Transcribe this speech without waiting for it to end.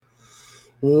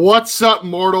What's up,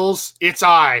 mortals? It's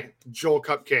I, Joel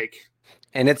Cupcake.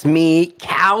 And it's me,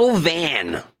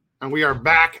 Calvin. And we are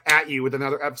back at you with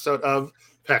another episode of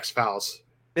Pex Pals.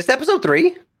 This episode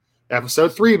 3?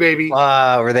 Episode 3, baby.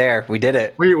 We're there. We did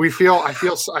it. I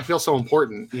feel so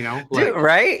important, you know? Dude,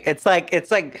 right? It's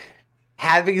like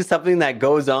having something that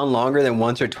goes on longer than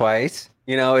once or twice,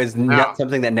 is not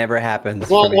something that never happens.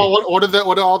 Well, what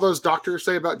do all those doctors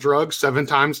say about drugs? 7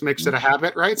 times makes it a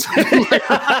habit, right?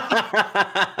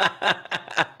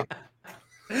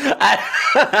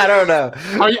 I don't know.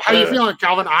 How you feeling,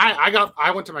 Calvin?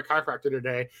 I went to my chiropractor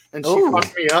today, and she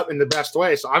fucked me up in the best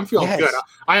way. So I'm feeling good.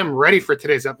 I am ready for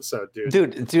today's episode,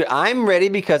 dude. Dude, I'm ready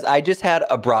because I just had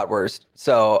a bratwurst.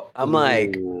 So I'm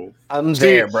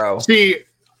there, bro. See,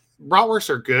 bratwursts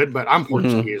are good, but I'm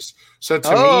Portuguese, so to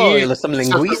me, some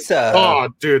linguiça.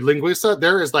 Dude, linguiça.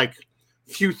 There is like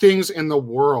few things in the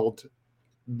world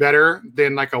better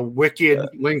than like a wicked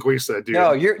linguiça, dude.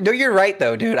 No, you're right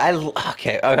though, dude.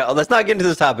 Okay. Let's not get into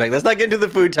this topic. Let's not get into the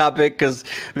food topic because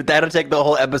that'll take the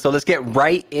whole episode. Let's get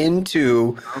right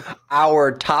into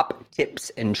our top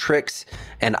tips and tricks,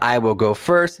 and I will go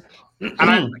first. And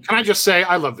can I just say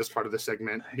I love this part of the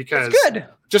segment because it's good.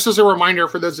 Just as a reminder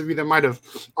for those of you that might have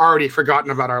already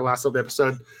forgotten about our last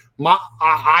episode,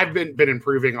 I've been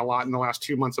improving a lot in the last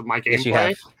 2 months of my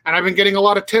gameplay, and I've been getting a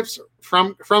lot of tips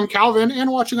from Calvin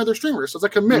and watching other streamers. So it's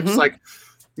like a mix,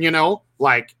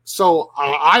 so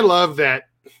I love that.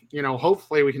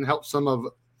 Hopefully we can help some of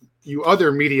you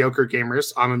other mediocre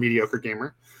gamers. I'm a mediocre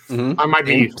gamer. Mm-hmm. I might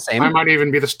be. Same. I might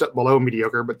even be the step below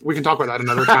mediocre, but we can talk about that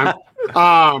another time.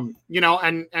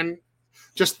 And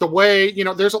just the way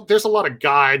there's a lot of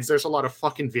guides, there's a lot of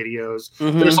fucking videos,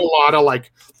 there's a lot of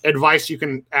like advice you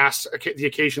can ask the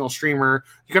occasional streamer.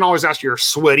 You can always ask your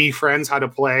sweaty friends how to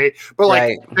play,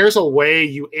 but there's a way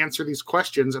you answer these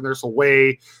questions, and there's a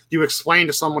way you explain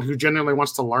to someone who genuinely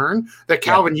wants to learn. That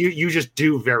Calvin, you just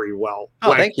do very well.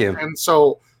 Thank you. And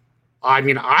so. I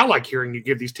mean, I like hearing you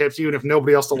give these tips, even if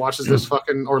nobody else that watches this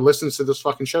fucking or listens to this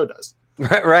fucking show does.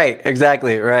 Right.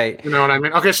 Exactly. Right. You know what I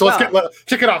mean? Okay, so let's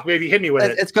kick it off, baby. Hit me with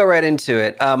it. Let's go right into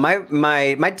it.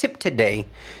 My tip today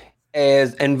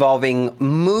is involving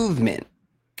movement.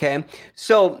 Okay,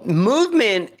 so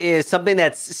movement is something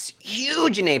that's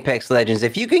huge in Apex Legends.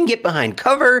 If you can get behind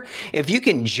cover, if you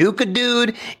can juke a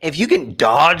dude, if you can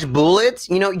dodge bullets,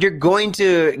 you're going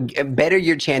to better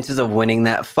your chances of winning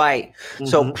that fight.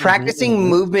 So practicing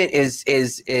movement is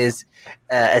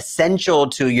essential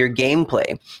to your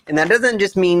gameplay, and that doesn't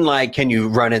just mean like can you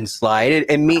run and slide.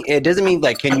 It doesn't mean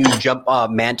like can you jump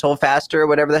mantle faster or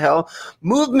whatever the hell.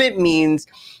 Movement means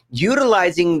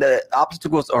utilizing the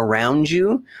obstacles around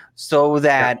you so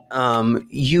that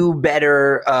you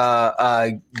better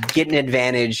get an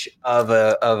advantage of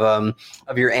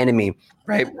your enemy,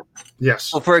 right? Yes.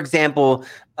 So, for example,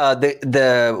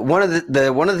 one of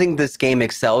the things this game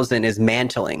excels in is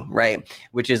mantling, right?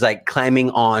 Which is like climbing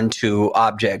onto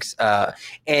objects.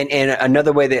 And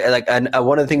another way that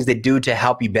one of the things they do to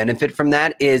help you benefit from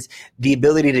that is the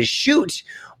ability to shoot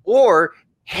or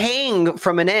hang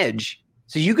from an edge.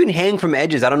 So you can hang from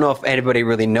edges. I don't know if anybody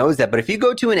really knows that, but if you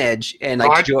go to an edge and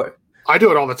I do it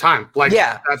all the time.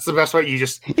 That's the best way. You're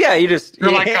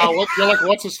like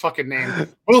what's his fucking name?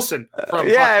 Wilson.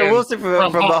 Wilson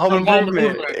from the Home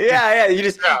Improvement. Yeah.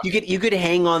 You could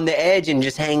hang on the edge and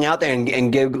just hang out there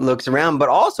and give looks around. But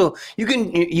also you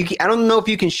can. I don't know if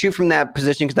you can shoot from that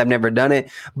position because I've never done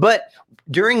it. But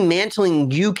during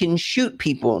mantling, you can shoot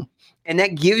people, and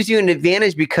that gives you an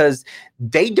advantage because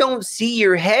they don't see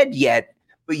your head yet.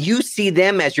 But you see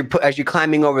them as you're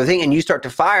climbing over the thing and you start to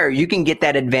fire, you can get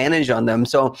that advantage on them.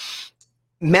 So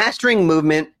mastering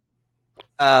movement,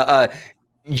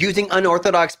 using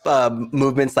unorthodox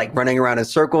movements like running around in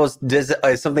circles is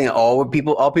something that all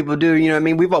people do. You know what I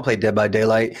mean? We've all played Dead by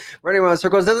Daylight. Running around in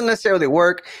circles doesn't necessarily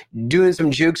work. Doing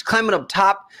some jukes, climbing up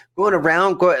top, going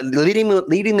around, leading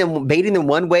them, baiting them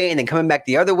one way and then coming back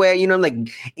the other way. Like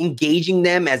engaging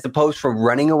them as opposed to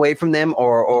running away from them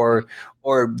or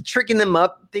tricking them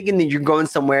up, thinking that you're going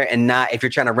somewhere and not. If you're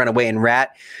trying to run away and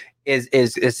rat, is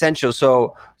essential.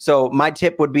 So my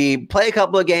tip would be play a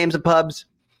couple of games of pubs.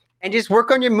 And just work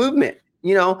on your movement.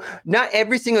 Not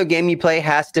every single game you play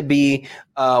has to be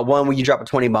one where you drop a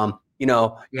 20 bomb,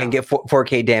 and get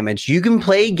 4K damage. You can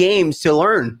play games to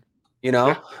learn, and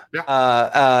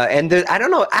I don't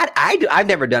know, I've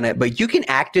never done it, but you can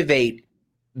activate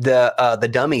the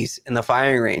dummies in the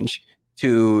firing range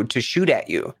to shoot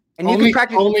at you. And you can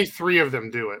practice. Only 3 of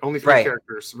them do it. Only 3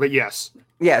 characters, but yes.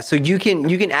 Yeah, so you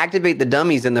can activate the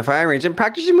dummies in the firing range and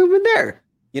practice your movement there.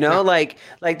 Like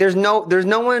there's no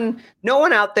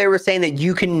one out there was saying that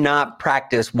you cannot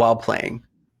practice while playing.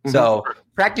 So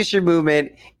Practice your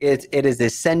movement. It is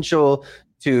essential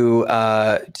to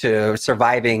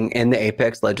surviving in the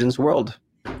Apex Legends world.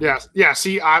 Yeah.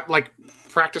 See, I like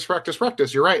practice.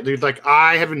 You're right, dude. Like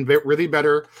I have been really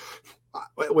better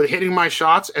with hitting my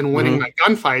shots and winning my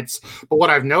gunfights. But what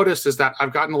I've noticed is that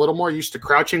I've gotten a little more used to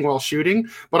crouching while shooting,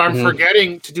 but I'm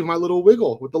forgetting to do my little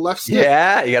wiggle with the left stick.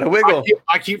 Yeah, you got to wiggle.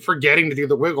 I keep forgetting to do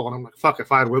the wiggle, and I'm like, fuck, if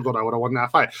I had wiggled, I would have won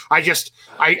that fight.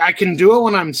 I can do it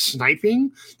when I'm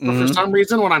sniping, but for some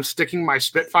reason, when I'm sticking my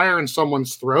Spitfire in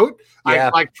someone's throat, I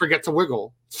like forget to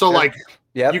wiggle. So like,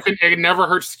 it never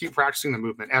hurts to keep practicing the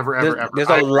movement ever. There's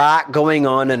a lot going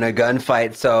on in a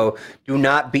gunfight, so do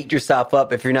not beat yourself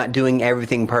up if you're not doing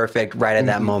everything perfect right at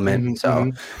that moment.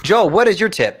 So, Joe, what is your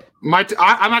tip? I'm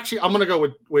going to go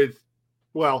with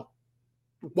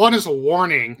one is a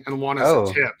warning and one is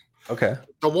a tip. Okay.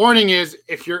 The warning is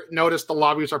if you notice the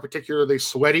lobbies are particularly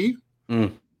sweaty,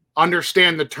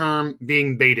 understand the term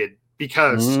being baited,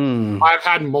 because I've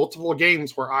had multiple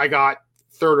games where I got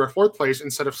third or fourth place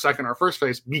instead of second or first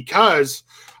place, because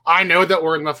I know that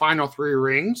we're in the final 3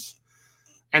 rings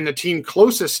and the team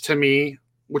closest to me,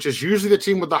 which is usually the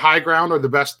team with the high ground or the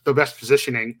best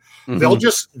positioning, they'll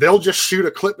just shoot a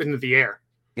clip into the air.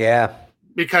 Yeah.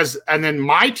 And then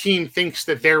my team thinks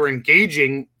that they're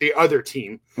engaging the other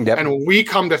team, and we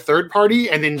come to third party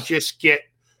and then just get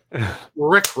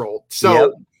rickrolled.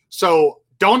 So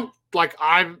don't, like,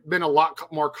 I've been a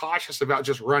lot more cautious about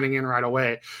just running in right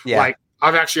away. Yeah. Like,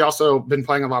 I've actually also been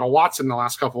playing a lot of Wattson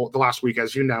the last week,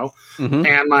 as you know.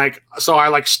 And like, so I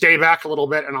like stay back a little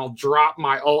bit and I'll drop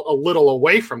my ult a little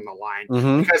away from the line,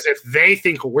 because if they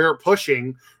think we're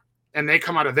pushing and they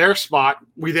come out of their spot,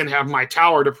 we then have my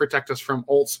tower to protect us from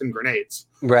ults and grenades.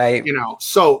 Right.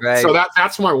 So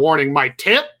that's my warning. My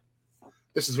tip,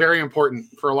 this is very important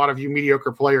for a lot of you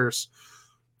mediocre players.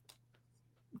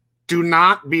 Do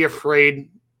not be afraid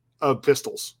of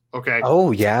pistols. Okay. Oh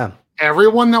yeah.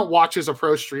 Everyone that watches a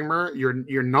pro streamer,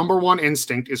 your number one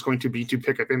instinct is going to be to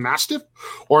pick up a Mastiff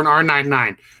or an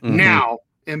R99. Now,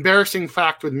 embarrassing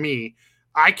fact with me,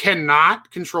 I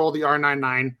cannot control the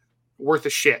R99 worth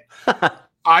a shit.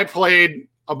 I played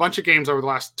a bunch of games over the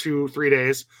last 2-3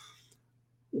 days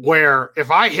where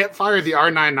if I hip fire the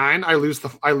R99, I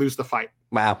lose the fight.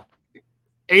 Wow.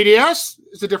 ADS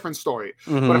is a different story.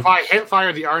 But if I hip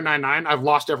fire the R99, I've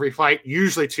lost every fight,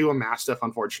 usually to a Mastiff,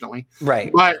 unfortunately.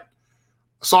 Right. But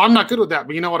so I'm not good with that.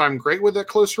 But you know what I'm great with at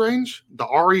close range? The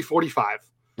RE45.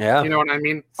 Yeah. You know what I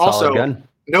mean? Solid also, gun.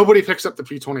 Nobody picks up the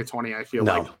P2020, I feel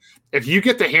like. If you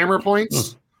get the hammer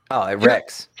points, it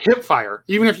wrecks. Hip fire.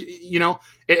 Even if,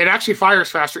 it actually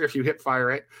fires faster if you hip fire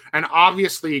it. And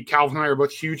obviously, Calvin and I are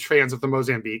both huge fans of the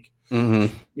Mozambique.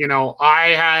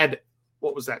 I had,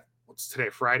 what was that? What's today?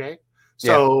 Friday?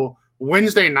 So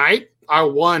Wednesday night, I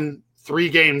won 3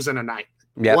 games in a night.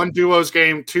 1 duos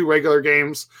game, 2 regular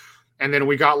games. And then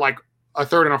we got like a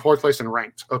third and a fourth place in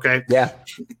ranked. Okay. Yeah.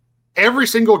 Every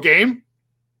single game,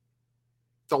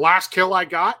 the last kill I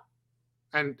got,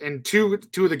 and two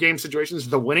of the game situations,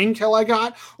 the winning kill I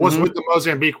got was with the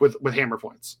Mozambique with hammer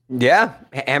points. Yeah.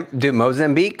 Dude,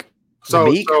 Mozambique.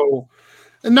 So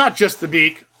and not just the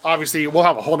beak. Obviously, we'll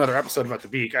have a whole nother episode about the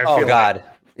beak. I feel God. Like.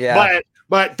 Yeah.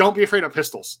 But don't be afraid of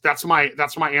pistols. That's my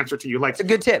answer to you. Like, it's a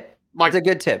good tip. It's a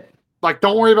good tip. Like,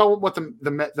 don't worry about what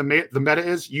the meta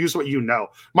is. Use what you know.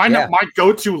 My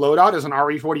go-to loadout is an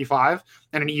RE45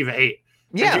 and an EVA 8.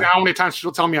 Yeah. And you know how many times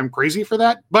she'll tell me I'm crazy for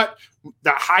that? But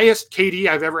the highest KD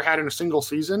I've ever had in a single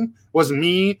season was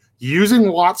me using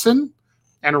Wattson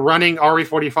and running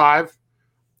RE45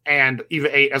 and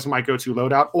EVA 8 as my go-to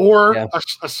loadout, or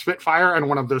a Spitfire and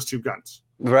one of those 2 guns.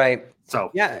 Right. So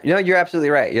you're absolutely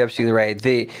right. You're absolutely right.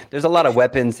 There's a lot of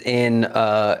weapons in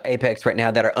Apex right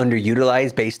now that are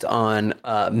underutilized based on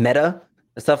meta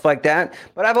and stuff like that.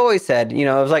 But I've always said, it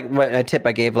was like a tip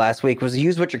I gave last week was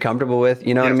use what you're comfortable with.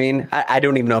 You know what I mean? I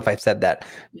don't even know if I've said that,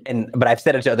 but I've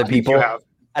said it to other people.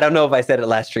 I don't know if I said it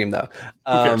last stream though.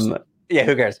 Yeah,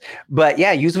 who cares? But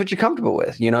yeah, use what you're comfortable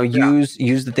with. Use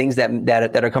the things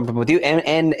that are comfortable with you,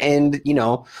 and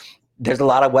there's a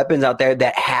lot of weapons out there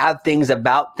that have things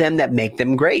about them that make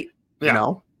them great.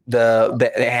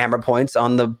 The hammer points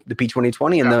on the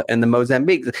P2020 and the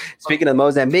Mozambique. Speaking of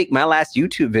Mozambique, my last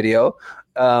YouTube video,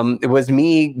 it was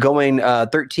me going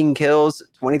 13 kills,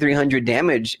 2,300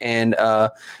 damage, and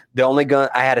the only gun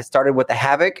I had started with the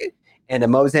Havoc and the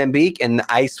Mozambique, and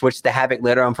I switched the Havoc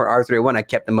later on for R31. I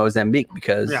kept the Mozambique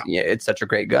because it's such a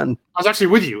great gun. I was actually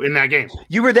with you in that game.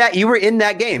 You were in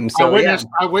that game. So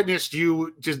I witnessed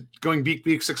you just going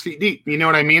beak 6 feet deep. You know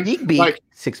what I mean? Beak, like,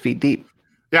 6 feet deep.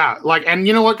 Yeah, like, and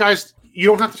you know what, guys? You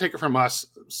don't have to take it from us.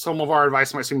 some of our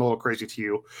advice might seem a little crazy to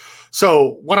you.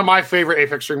 So one of my favorite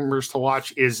Apex streamers to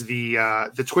watch is the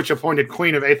Twitch appointed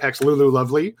queen of Apex, Lulu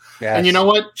Lovely. Yes. And you know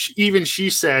what? Even she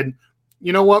said,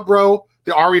 you know what, bro?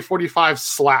 The RE45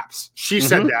 slaps. She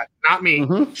said that, not me.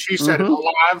 She said it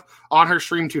live on her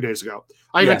stream 2 days ago.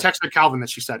 I even texted Calvin that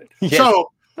she said it. Yes.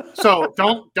 So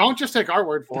don't just take our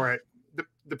word for it.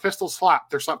 The pistols slap.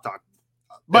 They're slap dog.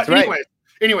 But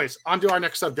anyways, on to our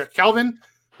next subject. Calvin,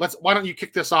 why don't you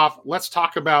kick this off? Let's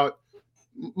talk about,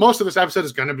 most of this episode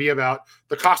is going to be about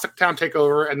the Caustic Town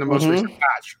takeover and the most recent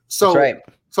patch.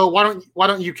 So why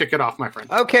don't you kick it off, my friend?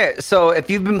 Okay, so if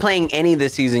you've been playing any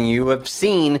this season, you have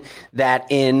seen that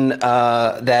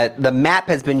that the map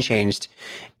has been changed,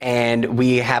 and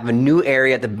we have a new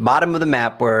area at the bottom of the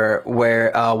map where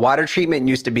water treatment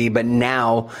used to be, but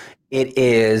now it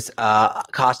is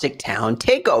Caustic Town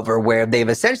Takeover, where they've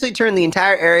essentially turned the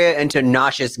entire area into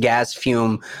nauseous gas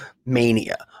fume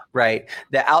mania. Right.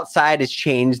 The outside has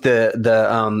changed.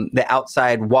 The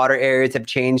outside water areas have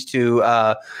changed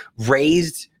to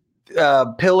raised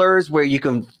pillars where you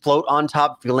can float on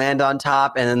top if you land on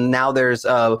top. And now there's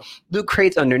loot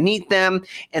crates underneath them.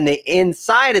 And the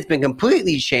inside has been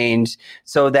completely changed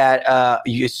so that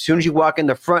as soon as you walk in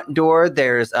the front door,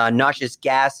 there's nauseous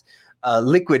gas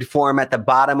liquid form at the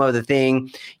bottom of the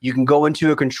thing. You can go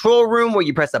into a control room where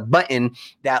you press a button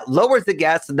that lowers the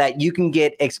gas so that you can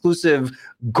get exclusive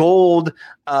gold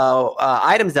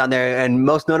items down there. And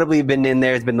most notably been in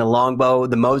there has been the longbow,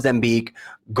 the Mozambique,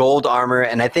 gold armor,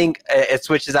 and I think it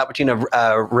switches out between a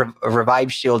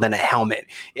revive shield and a helmet.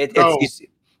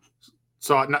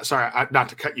 So, sorry, not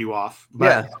to cut you off,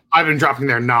 but I've been dropping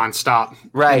there nonstop.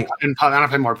 Right. And I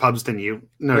play more pubs than you.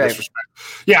 No disrespect.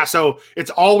 Yeah, so it's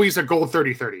always a gold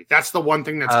 30-30. That's the one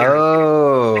thing that's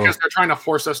guaranteed. Because they're trying to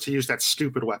force us to use that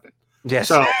stupid weapon. Yes.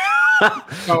 So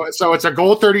it's a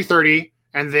gold 30-30,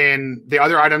 and then the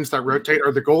other items that rotate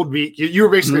are the gold beak. You were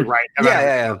basically right.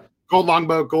 Yeah. Gold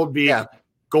longbow, gold beak,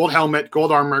 gold helmet,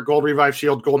 gold armor, gold revive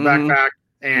shield, gold backpack,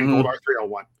 and gold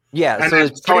R301. Yeah, and so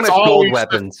it's pretty much gold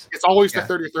weapons. It's always the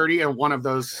 30-30 and one of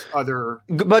those other...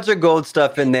 bunch of gold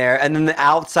stuff in there. And then the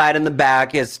outside and the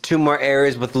back is 2 more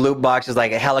areas with loot boxes,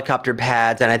 like helicopter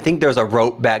pads. And I think there's a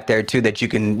rope back there, too, that you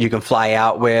can fly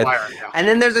out with. And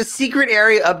then there's a secret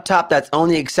area up top that's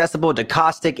only accessible to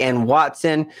Caustic and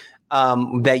Watson.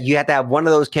 That you have to have one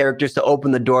of those characters to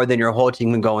open the door, then your whole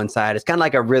team can go inside. It's kind of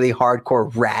like a really hardcore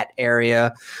rat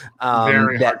area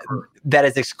that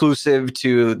is exclusive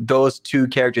to those 2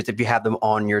 characters if you have them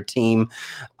on your team.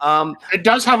 It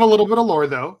does have a little bit of lore,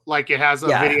 though. Like it has a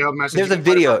video message. There's a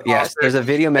video, there's a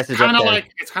video message. It's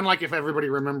kind of like if everybody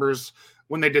remembers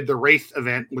when they did the Wraith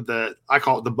event with I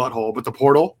call it the butthole, but the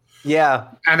portal. Yeah.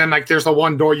 And then like there's the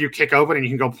one door you kick open and you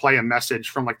can go play a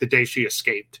message from like the day she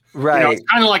escaped. Right. It's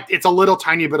kind of like it's a little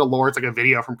tiny bit of lore. It's like a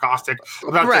video from Caustic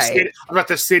about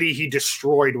the city he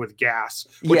destroyed with gas.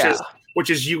 Which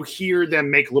is you hear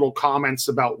them make little comments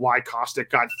about why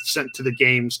Caustic got sent to the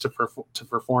games to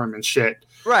perform and shit.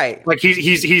 Right. Like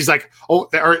he's like,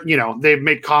 they've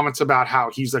made comments about how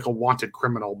he's like a wanted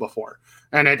criminal before.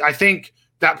 And I think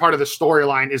that part of the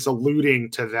storyline is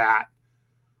alluding to that.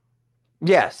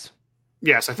 Yes,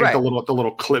 I think the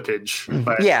little clippage.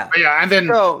 But and then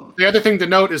the other thing to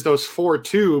note is those 4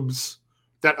 tubes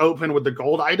that open with the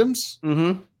gold items.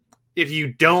 Mm-hmm. If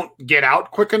you don't get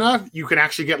out quick enough, you can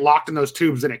actually get locked in those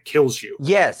tubes and it kills you.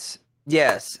 Yes.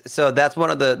 So that's one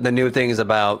of the new things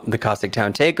about the Caustic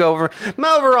Town Takeover. My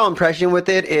overall impression with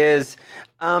it is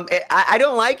I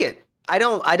don't like it. I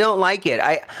don't like it.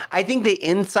 I think the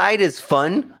inside is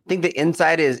fun. I think the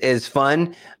inside is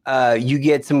fun. You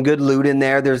get some good loot in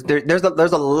there. There's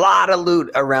a lot of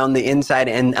loot around the inside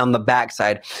and on the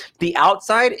backside. The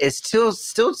outside is still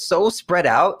so spread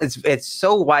out. It's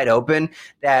so wide open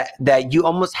that you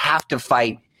almost have to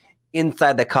fight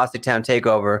inside the Caustic Town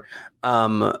Takeover,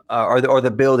 or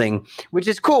the building, which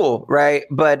is cool, right?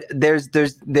 But there's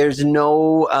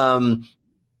no.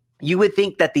 You would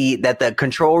think that the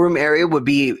control room area would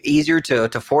be easier to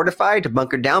fortify, to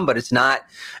bunker down, but it's not.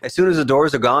 As soon as the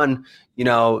doors are gone,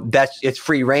 it's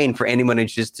free reign for anyone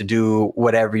to do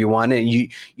whatever you want, and you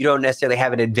don't necessarily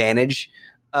have an advantage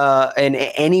in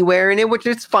anywhere in it, which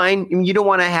is fine. You don't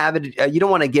want to have it. You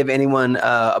don't want to give anyone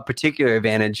a particular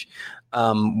advantage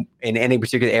in any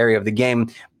particular area of the game.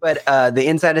 But the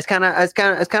inside is kind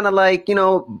of like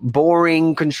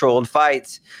boring controlled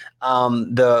fights.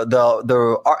 The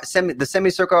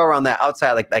semicircle around the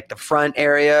outside, like the front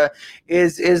area,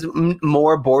 is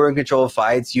more boring controlled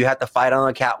fights. You have to fight on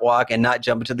a catwalk and not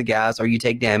jump into the gas, or you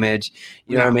take damage.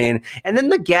 You know what I mean? And then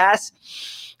the gas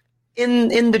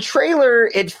in the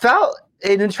trailer, it felt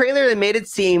in the trailer, they made it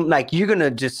seem like you're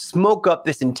gonna just smoke up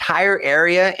this entire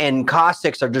area, and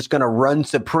caustics are just gonna run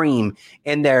supreme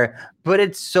in there. But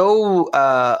it's so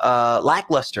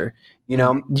lackluster. You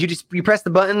know, you press the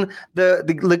button,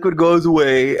 the liquid goes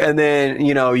away, and then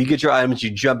you get your items, you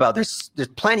jump out. There's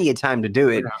plenty of time to do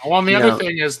it. Yeah. Well, and the other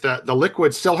thing is that the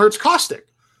liquid still hurts caustic.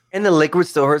 And the liquid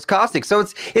still hurts caustic. So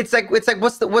it's like what's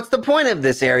the point of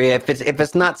this area if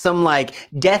it's not some like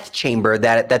death chamber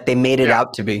that they made it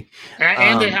out to be?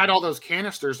 And they had all those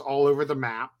canisters all over the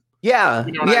map. Yeah,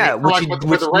 you know what I mean?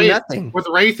 With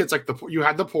the Wraith, it's like you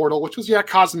had the portal, which was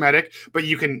cosmetic, but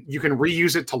you can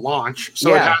reuse it to launch.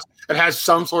 So it has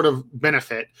some sort of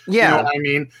benefit. Yeah, you know what I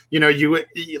mean?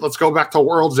 Let's go back to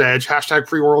World's Edge,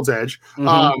 #free World's Edge.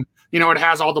 It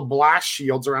has all the blast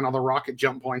shields around all the rocket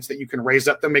jump points that you can raise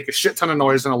up that make a shit ton of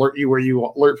noise and alert people where you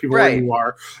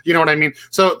are. You know what I mean?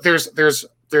 So there's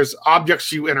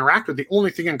objects you interact with. The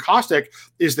only thing in Caustic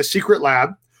is the secret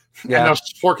lab and those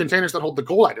 4 containers that hold the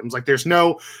gold items. Like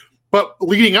but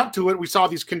leading up to it, we saw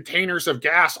these containers of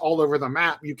gas all over the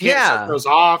map. You can't set those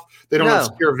off. They don't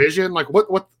obscure vision. Like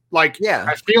what? Like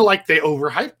I feel like they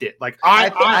overhyped it. Like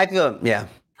I feel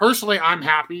personally, I'm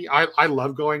happy. I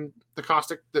love going. The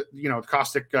caustic,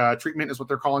 caustic treatment is what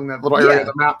they're calling that little area of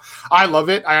the map. I love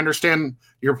it. I understand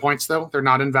your points, though. They're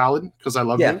not invalid because I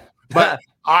love you. But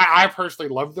I personally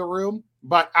love the room.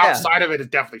 But outside of it,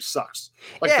 it definitely sucks.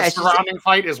 Like the surrounding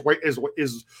fight is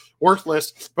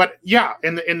worthless. But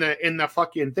in the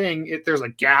fucking thing, there's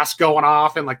like gas going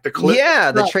off and like the clip.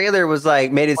 Yeah, the trailer was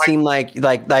made it seem like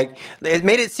it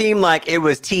made it seem like it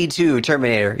was T2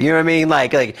 Terminator. You know what I mean?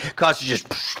 Like Costa's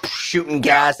just shooting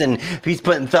gas and he's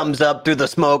putting thumbs up through the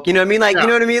smoke. You know what I mean? Like you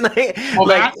know what I mean?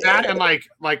 That and like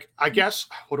I guess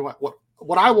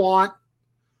what I want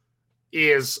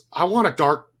is I want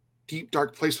a deep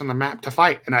dark place on the map to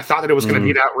fight, and I thought that it was going to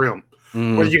be that room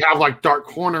where you have like dark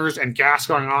corners and gas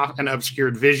going off and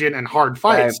obscured vision and hard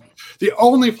fights. Right. The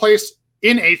only place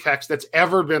in Apex that's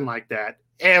ever been like that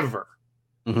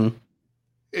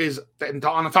is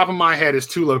on the top of my head is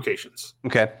 2 locations.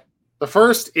 Okay, the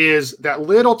first is that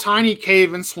little tiny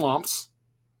cave in swamps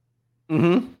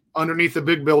underneath the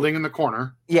big building in the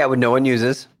corner. Yeah, what no one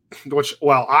uses. Which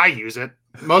I use it.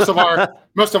 Most of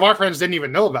our friends didn't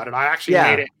even know about it. I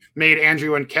actually made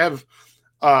Andrew and Kev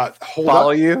follow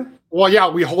you.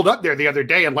 Well, we holed up there the other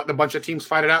day and let a bunch of teams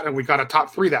fight it out, and we got a top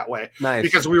 3 that way. Nice.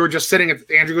 Because we were just sitting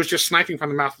Andrew was just sniping from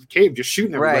the mouth of the cave, just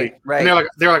shooting everybody. Right. And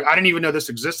they're like, I didn't even know this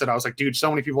existed. I was like, dude, so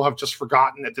many people have just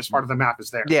forgotten that this part of the map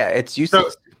is there. Yeah, it's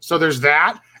useless. So there's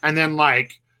that, and then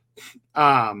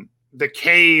the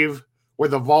cave where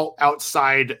the vault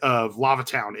outside of Lava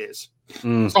Town is.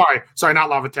 Sorry, not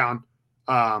Lava Town.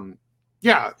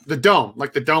 The dome,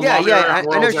 like the dome. I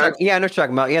know what you're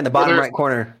talking about. Yeah, in the bottom right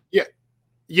corner.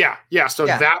 Yeah. So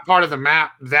that part of the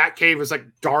map, that cave is like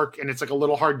dark and it's like a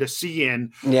little hard to see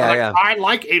in. I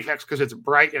like Apex because it's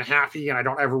bright and happy, and I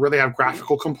don't ever really have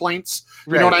graphical complaints.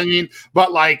 You know what I mean?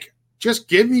 But just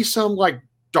give me some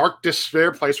dark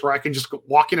despair place where I can just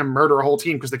walk in and murder a whole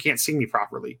team because they can't see me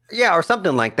properly. Yeah, or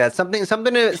something like that. Something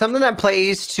that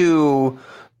plays to.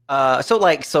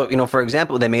 For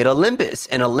example, they made Olympus,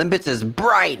 and Olympus is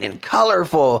bright and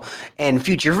colorful and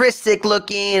futuristic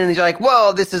looking, and you're like,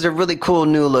 whoa, this is a really cool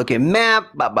new looking map,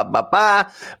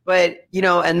 But,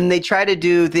 and they try to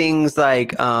do things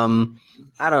like, I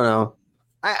don't know.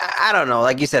 I don't know.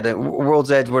 Like you said,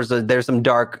 World's Edge, there's some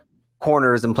dark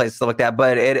corners and places like that,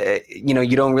 but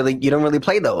you don't really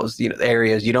play those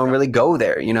areas. You don't really go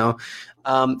there.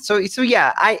 My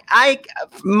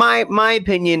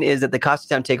opinion is that the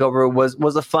Costume Takeover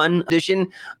was a fun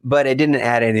addition, but it didn't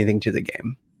add anything to the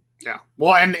game. Yeah.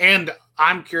 Well, and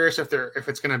I'm curious if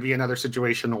it's going to be another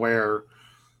situation where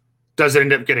does it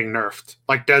end up getting nerfed?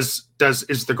 Like, is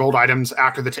the gold items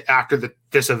after this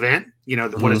event?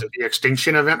 What is it? The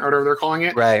extinction event, or whatever they're calling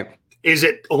it, right? Is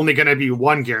it only going to be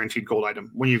one guaranteed gold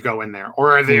item when you go in there?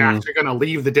 Or are they actually going to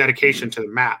leave the dedication to the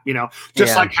map?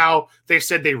 Like how they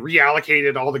said they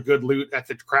reallocated all the good loot at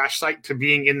the crash site to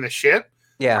being in the ship.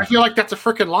 Yeah. I feel like that's a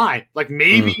freaking lie. Like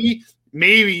maybe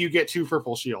you get 2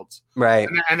 purple shields. Right.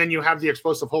 And then you have the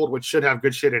explosive hold, which should have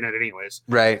good shit in it anyways.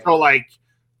 Right. So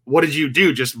what did you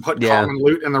do? Just put common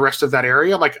loot in the rest of that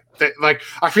area? I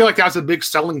feel like that was a big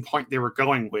selling point they were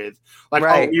going with.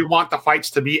 You want the fights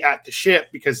to be at the ship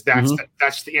because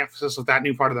that's the emphasis of that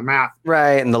new part of the map.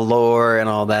 Right, and the lore and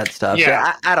all that stuff.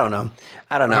 Yeah. So I don't know.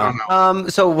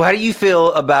 So how do you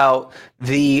feel about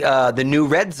the new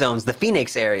red zones, the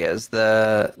Phoenix areas,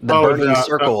 the burning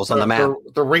circles on the map?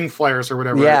 The ring flares or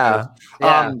whatever. Yeah.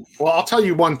 Well, I'll tell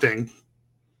you one thing,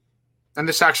 and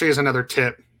this actually is another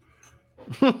tip.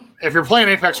 If you're playing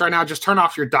Apex right now, just turn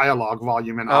off your dialogue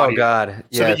volume and audio. Oh God,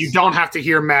 so that you don't have to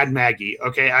hear Mad Maggie.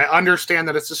 Okay, I understand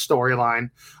that it's a storyline.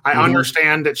 I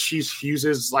understand that she's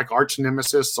Fuse's like arch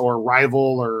nemesis or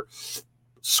rival or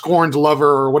scorned lover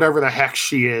or whatever the heck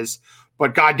she is.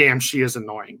 But goddamn, she is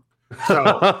annoying.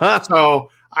 So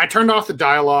I turned off the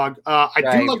dialogue. I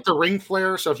do like the ring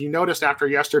flare. So if you noticed after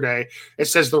yesterday, it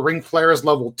says the ring flare is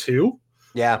level 2.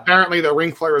 Yeah. Apparently, the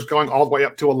ring flare is going all the way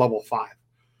up to a level 5.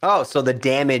 Oh, so the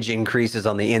damage increases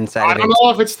on the inside. I don't know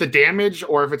if it's the damage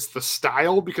or if it's the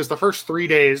style, because the first 3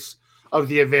 days of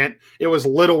the event, it was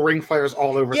little ring flares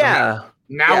all over the map.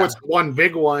 Now it's one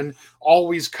big one,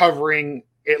 always covering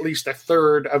at least a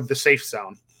third of the safe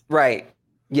zone. Right.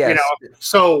 Yes. You know,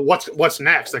 so what's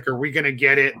next? Like, are we going to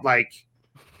get it like,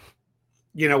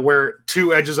 you know, where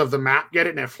 2 edges of the map get it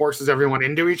and it forces everyone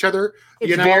into each other?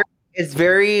 It's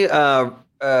very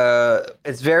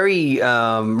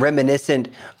reminiscent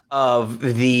of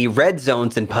the red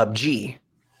zones in PUBG,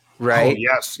 right?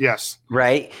 Oh, yes.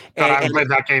 Right. God, I haven't played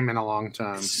that game in a long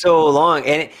time. So long.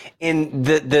 And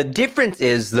the difference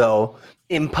is, though,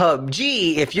 in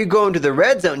PUBG, if you go into the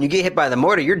red zone, you get hit by the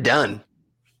mortar, you're done.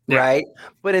 Yeah. Right.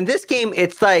 But in this game,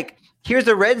 it's like, here's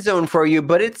a red zone for you,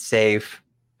 but it's safe.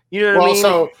 You know what I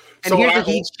mean? And here's a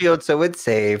heat shield, so it's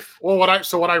safe. Well, what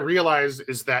I realized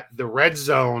is that the red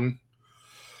zone,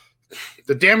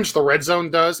 the damage the red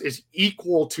zone does is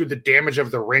equal to the damage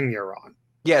of the ring you're on.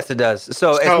 Yes, it does.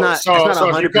 So it's not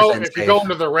 100% if you go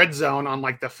into the red zone on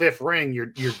like the 5th ring, you're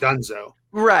donezo.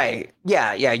 Right.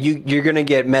 Yeah. You're gonna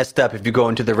get messed up if you go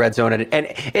into the red zone, and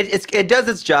it does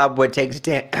its job. What takes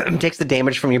the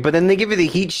damage from you, but then they give you the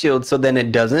heat shield, so then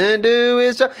it doesn't do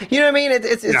its job. You know what I mean?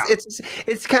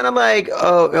 It's kind of like,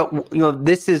 oh, you know,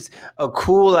 this is a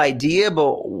cool idea,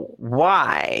 but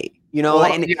why? You know,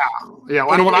 well,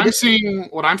 And what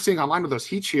I'm seeing online with those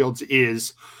heat shields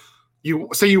is,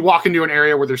 you walk into an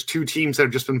area where there's 2 teams that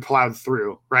have just been plowed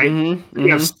through, right? You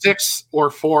have 6 or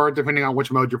 4, depending on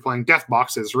which mode you're playing, death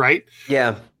boxes, right?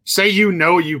 Yeah. Say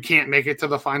you can't make it to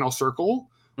the final circle,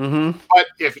 but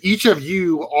if each of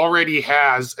you already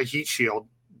has a heat shield,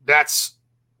 that's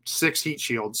 6 heat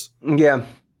shields. Yeah.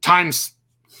 Times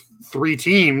 3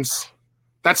 teams,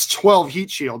 that's 12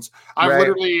 heat shields. I've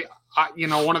literally,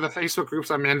 one of the Facebook groups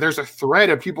I'm in, there's a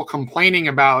thread of people complaining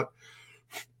about,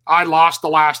 I lost the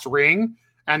last ring,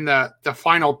 and the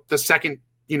second,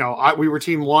 we were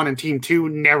team 1 and team 2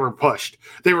 never pushed.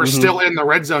 They were still in the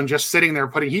red zone, just sitting there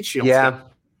putting heat shields. Yeah. Down.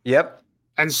 Yep.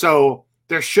 And so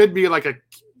there should be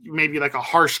maybe a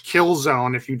harsh kill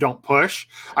zone if you don't push.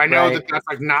 I know that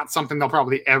that's not something they'll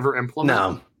probably ever implement.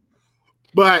 No.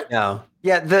 But no.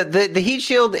 Yeah. The heat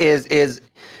shield is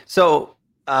so.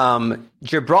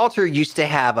 Gibraltar used to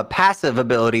have a passive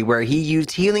ability where he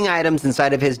used healing items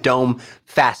inside of his dome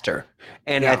faster.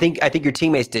 And I think your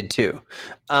teammates did too.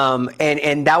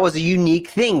 And that was a unique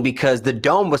thing because the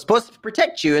dome was supposed to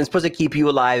protect you and supposed to keep you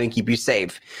alive and keep you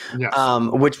safe. Yes.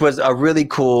 Which was a really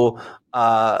cool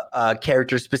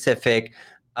character specific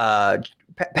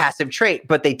passive trait,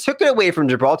 but they took it away from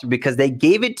Gibraltar because they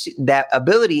gave it that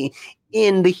ability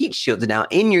in the heat shield. Now,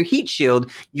 in your heat shield,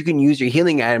 you can use your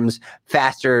healing items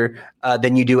faster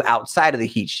than you do outside of the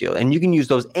heat shield, and you can use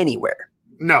those anywhere.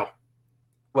 No.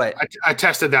 What? I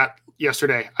tested that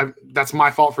yesterday. That's my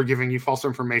fault for giving you false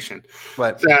information.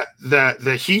 What?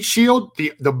 The heat shield,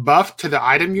 the buff to the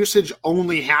item usage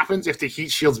only happens if the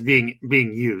heat shield's being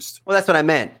used. Well, that's what I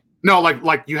meant. No,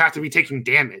 like you have to be taking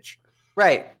damage.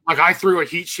 Right. Like I threw a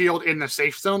heat shield in the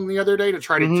safe zone the other day to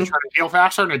try to heal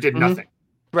faster, and it did nothing.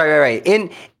 Right.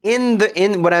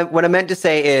 In what I meant to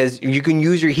say is you can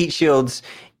use your heat shields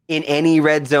in any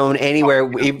red zone anywhere,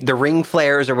 the ring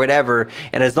flares or whatever,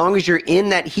 and as long as you're in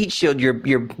that heat shield,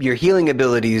 your healing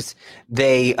abilities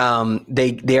they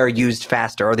are used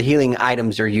faster, or the healing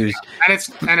items are used. And it's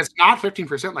not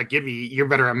 15%. Like Gibby, you're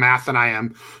better at math than I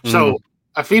am. So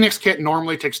a Phoenix kit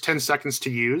normally takes 10 seconds to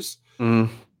use.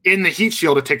 In the heat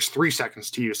shield, it takes 3 seconds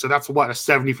to use. So that's what, a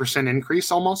 70%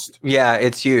 increase almost? Yeah,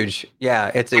 it's huge. Yeah,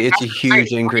 it's a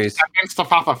huge increase. Against the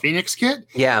Papa Phoenix kit?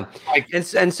 Yeah.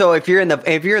 And so if you're in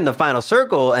the final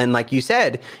circle, and like you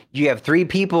said, you have 3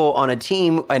 people on a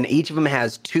team and each of them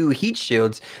has 2 heat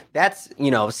shields, that's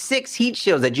 6 heat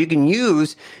shields that you can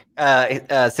use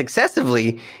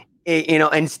successively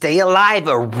and stay alive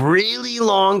a really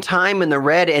long time in the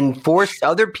red and force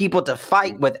other people to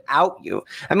fight without you.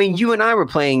 I mean, you and I were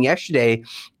playing yesterday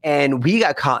and we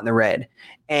got caught in the red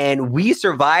and we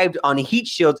survived on heat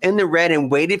shields in the red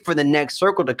and waited for the next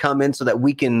circle to come in so that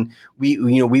we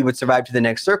would survive to the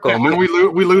next circle. Yeah, and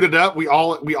we looted up. We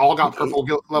all got purple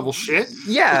level shit.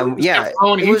 Yeah.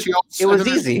 It was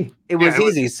easy. It was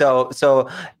easy. So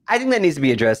I think that needs to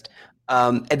be addressed.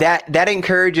 That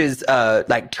encourages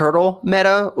like turtle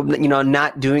meta,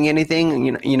 not doing anything,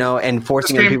 and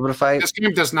forcing other people to fight. This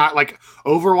game does not, like,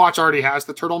 Overwatch already has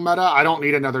the turtle meta. I don't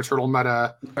need another turtle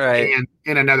meta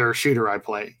in another shooter I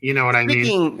play. You know what I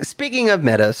mean? Speaking of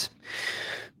metas,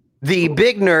 the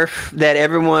big nerf that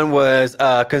everyone was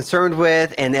concerned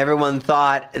with and everyone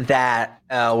thought that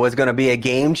was going to be a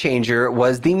game changer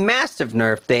was the massive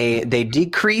nerf. They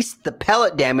decreased the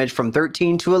pellet damage from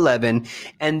 13 to 11,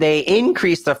 and they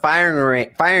increased the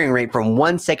firing rate from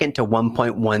 1 second to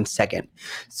 1.1 second.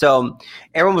 So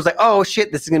everyone was like, "Oh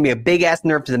shit, this is going to be a big ass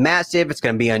nerf to the massive. It's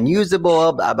going to be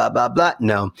unusable." Blah blah blah blah.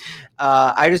 No,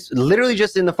 I just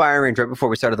in the firing range right before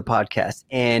we started the podcast,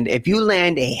 and if you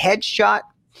land a headshot,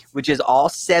 which is all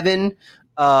 7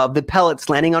 of the pellets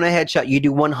landing on a headshot, you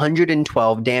do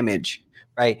 112 damage,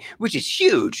 right? Which is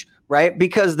huge, right?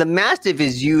 Because the Mastiff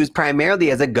is used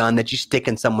primarily as a gun that you stick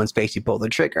in someone's face, you pull the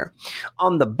trigger.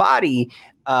 On the body,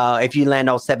 if you land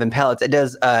all 7 pellets, it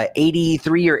does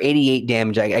 83 or 88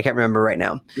 damage. I can't remember right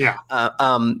now. Yeah.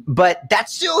 But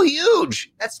that's still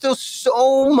huge. That's still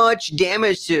so much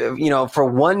damage for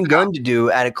one gun to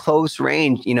do at a close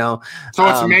range, So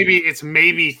it's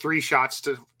maybe 3 shots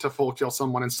to full kill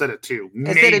someone instead of 2.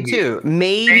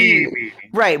 Maybe.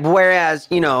 Right. Whereas,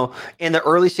 in the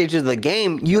early stages of the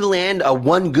game, you land a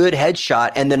 1 good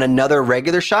headshot and then another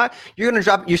regular shot. You're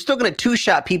still going to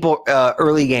 2-shot people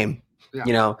early game.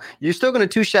 Yeah. You're still going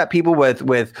to 2-shot people with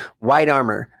white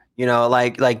armor. It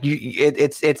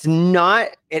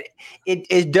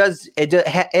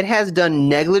has done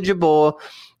negligible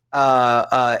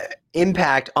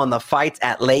impact on the fights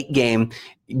at late game,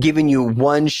 giving you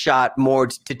 1 shot more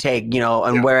to take,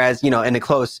 whereas, in a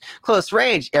close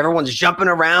range, everyone's jumping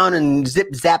around and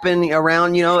zapping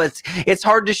around, it's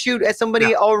hard to shoot at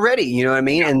somebody already, you know what I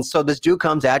mean? And so this dude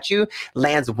comes at you,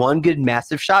 lands 1 good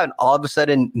massive shot, and all of a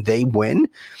sudden they win.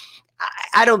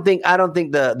 I don't think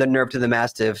the nerf to the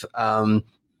Mastiff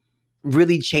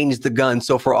really changed the gun.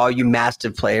 So for all you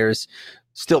Mastiff players,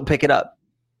 still pick it up.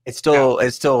 It's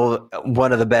still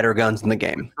one of the better guns in the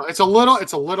game. It's a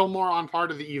little more on par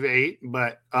to the EVA 8,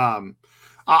 but I'm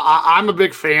a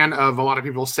big fan of a lot of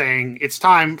people saying it's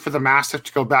time for the Mastiff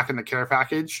to go back in the care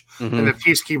package and the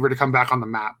Peacekeeper to come back on the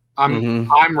map.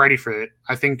 I'm ready for it.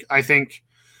 I think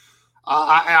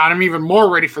I'm even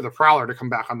more ready for the Prowler to come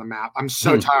back on the map. I'm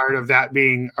so tired of that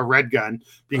being a red gun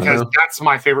because that's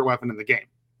my favorite weapon in the game.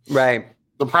 Right.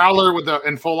 The Prowler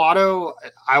in full auto,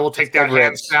 I will take that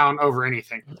hands down over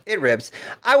anything. It rips.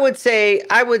 I would say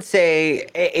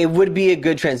it would be a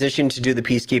good transition to do the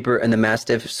Peacekeeper and the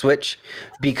Mastiff switch,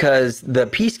 because the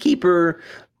Peacekeeper,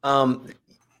 the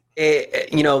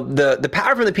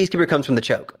power from the Peacekeeper comes from the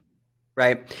choke,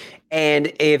 right? And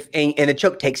the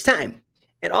choke takes time.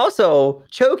 And also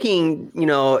choking,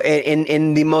 to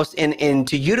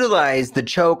utilize the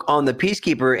choke on the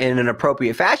Peacekeeper in an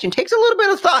appropriate fashion takes a little bit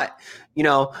of thought.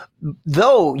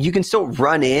 Though you can still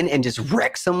run in and just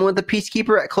wreck someone with the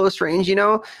Peacekeeper at close range,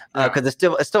 because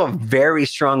it's still a very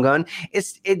strong gun.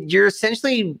 You're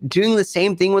essentially doing the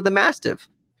same thing with the Mastiff.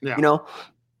 Yeah.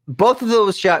 Both of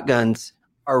those shotguns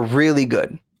are really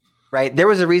good, right? There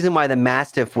was a reason why the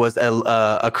Mastiff was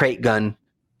a crate gun,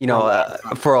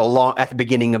 for at the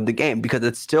beginning of the game, because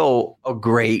it's still a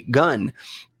great gun.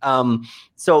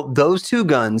 So those 2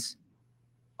 guns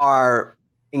are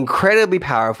incredibly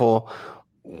powerful.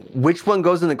 Which one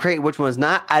goes in the crate, which one's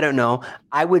not, I don't know.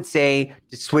 I would say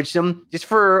just switch them just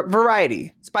for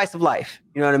variety, spice of life.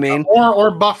 You know what I mean?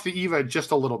 Or buff the EVA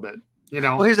just a little bit.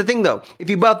 Well, here's the thing though. If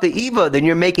you buff the EVA, then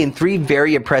you're making 3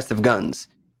 very oppressive guns.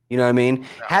 You know what I mean? Yeah.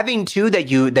 Having 2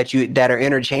 that are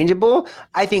interchangeable,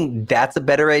 I think that's a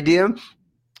better idea.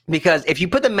 Because if you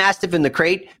put the Mastiff in the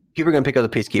crate, people are going to pick up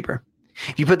the Peacekeeper.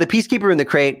 If you put the Peacekeeper in the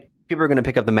crate, people are going to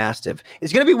pick up the Mastiff.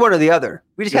 It's going to be one or the other.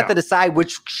 We just have to decide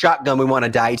which shotgun we want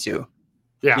to die to.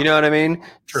 Yeah, you know what I mean?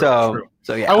 True.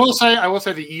 So yeah. I will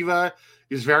say the EVA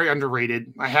is very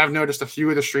underrated. I have noticed a few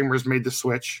of the streamers made the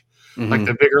switch. Like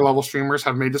the bigger level streamers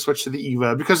have made the switch to the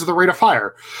EVA because of the rate of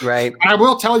fire. Right. And I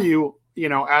will tell you,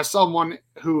 as someone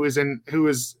who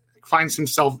finds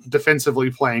himself defensively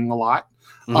playing a lot,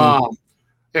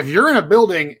 if you're in a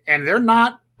building and they're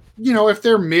not, if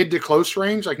they're mid to close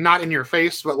range, like not in your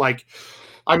face, but like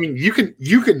I mean, you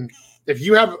can if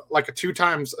you have like if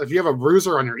you have a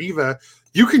bruiser on your Eva,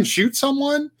 you can shoot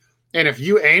someone, and if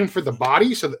you aim for the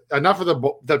body, so enough of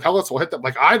the pellets will hit them.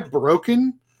 Like I've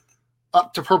broken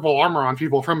up to purple armor on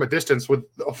people from a distance with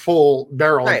a full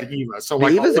barrel of the Eva. So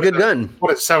like Eva's a good gun.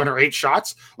 What is 7 or 8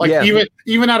 shots? Like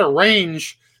even at a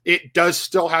range, it does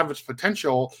still have its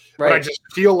potential. Right. But I just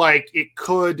feel like it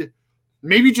could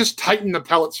maybe just tighten the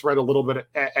pellet spread a little bit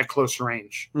at close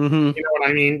range. Mm-hmm. You know what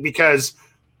I mean? Because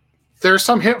there's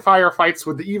some hip fire fights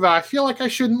with the Eva I feel like I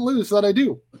shouldn't lose that I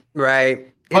do. Right.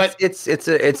 But it's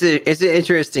an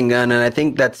interesting gun, and I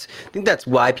think that's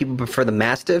why people prefer the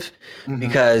Mastiff,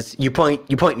 because you point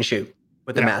and shoot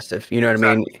with the Mastiff. You know what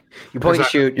I mean? You point and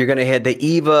shoot, you're gonna hit the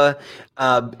Eva,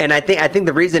 and I think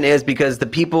the reason is because the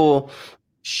people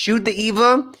shoot the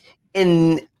Eva,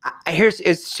 and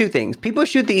it's two things. People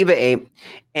shoot the Eva 8,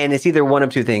 and it's either one of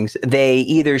two things. They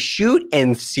either shoot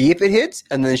and see if it hits,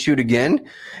 and then shoot again.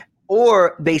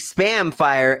 Or they spam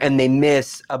fire and they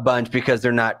miss a bunch because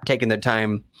they're not taking the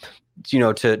time,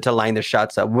 to line their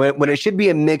shots up. When it should be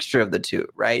a mixture of the two,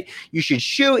 right? You should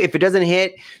shoot. If it doesn't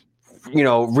hit,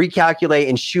 recalculate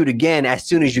and shoot again as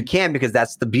soon as you can, because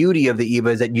that's the beauty of the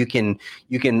Eva, is that you can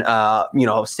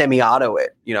semi-auto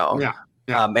it,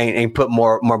 and put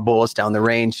more bullets down the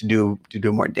range to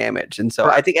do more damage. And so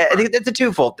I think it's a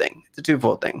twofold thing.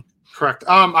 Correct.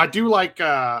 I do like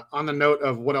on the note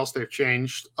of what else they've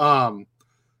changed.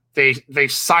 They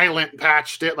silent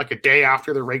patched it like a day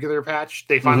after the regular patch.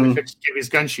 They finally fixed Gibby's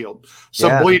gun shield,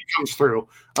 so bleed comes through.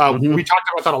 We talked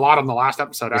about that a lot on the last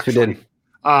episode. Actually, yes, we did.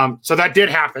 So that did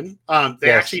happen.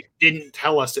 They actually didn't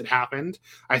tell us it happened.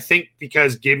 I think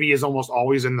because Gibby is almost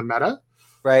always in the meta,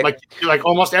 right? Like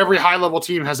almost every high level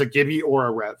team has a Gibby or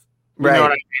a Rev. You know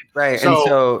what I mean? Right.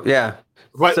 So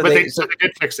but they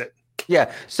did fix it.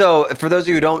 Yeah. So for those of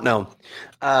you who don't know,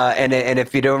 and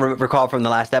if you don't recall from the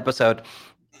last episode,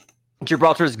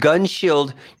 Gibraltar's gun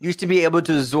shield used to be able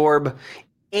to absorb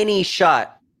any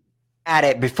shot at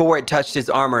it before it touched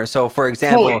his armor. So for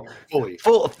example,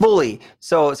 fully.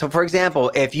 So for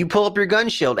example, if you pull up your gun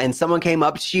shield and someone came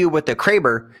up to you with a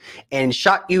Kraber and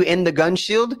shot you in the gun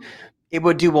shield, it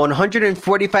would do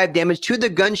 145 damage to the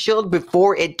gun shield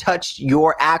before it touched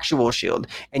your actual shield,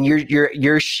 and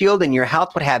your shield and your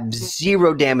health would have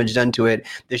 0 damage done to it.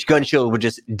 This gun shield would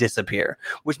just disappear,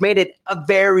 which made it a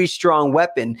very strong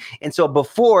weapon. And so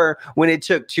before, when it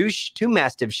took two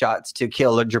Mastiff shots to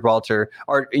kill a Gibraltar,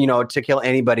 or to kill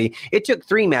anybody, it took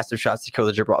 3 Mastiff shots to kill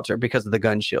the Gibraltar because of the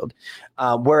gun shield.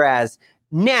 Whereas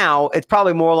now it's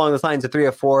probably more along the lines of 3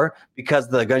 or 4, because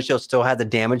the gun shield still has the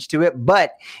damage to it.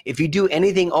 But if you do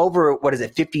anything over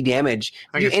 50 damage,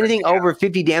 if you do anything over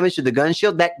 50 damage to the gun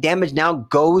shield, that damage now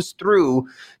goes through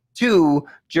to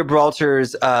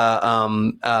Gibraltar's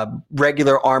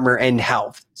regular armor and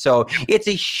health. So it's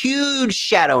a huge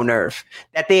shadow nerf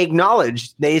that they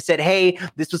acknowledged. They said, "Hey,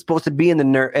 this was supposed to be in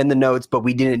the notes, but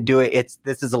we didn't do it.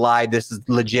 This is a lie. This is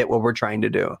legit what we're trying to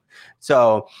do."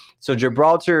 So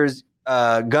Gibraltar's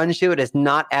gun shield is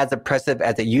not as oppressive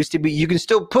as it used to be. You can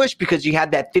still push because you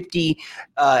have that 50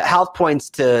 health points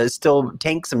to still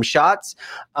tank some shots,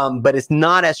 but it's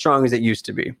not as strong as it used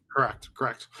to be. Correct.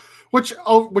 Which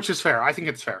is fair. I think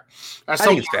it's fair. As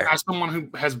someone who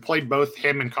has played both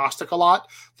him and Caustic a lot,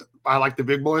 I like the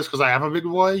big boys because I have a big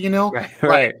boy.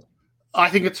 Right. I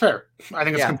think it's fair. I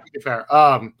think it's completely fair.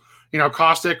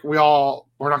 Caustic. We're not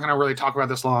going to really talk about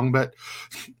this long, but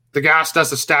the gas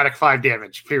does a static 5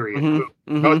 damage, period.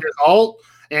 Both his ult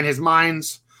and his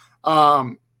mines.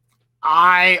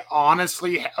 I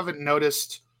honestly haven't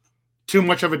noticed too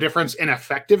much of a difference in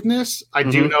effectiveness. I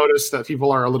do notice that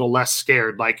people are a little less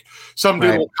scared. Like some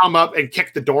dude will come up and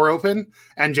kick the door open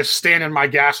and just stand in my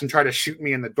gas and try to shoot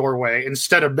me in the doorway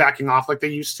instead of backing off like they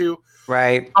used to.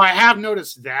 Right. I have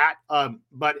noticed that,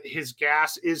 but his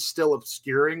gas is still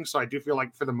obscuring. So I do feel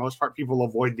like for the most part, people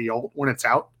avoid the ult when it's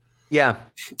out. Yeah.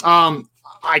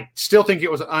 I still think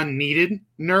it was an unneeded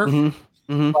nerf,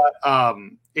 but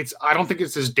I don't think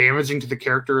it's as damaging to the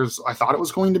character as I thought it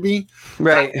was going to be.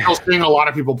 Right. I'm still seeing a lot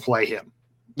of people play him.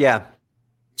 Yeah.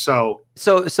 So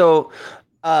that's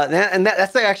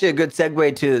actually a good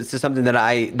segue to something that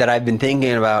I've been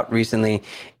thinking about recently,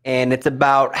 and it's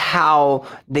about how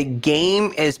the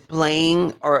game is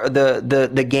playing, or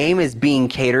the game is being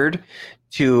catered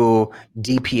to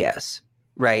DPS.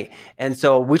 Right. And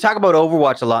so we talk about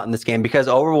Overwatch a lot in this game because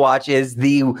Overwatch is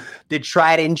the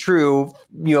tried and true,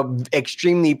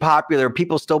 extremely popular.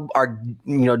 People still are,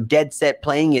 dead set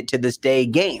playing it to this day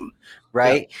game.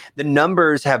 Right. Yeah. The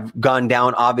numbers have gone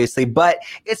down, obviously, but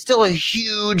it's still a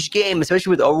huge game, especially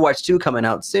with Overwatch 2 coming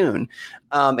out soon.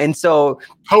 And so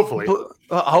hopefully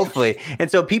Well, hopefully. And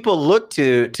so people look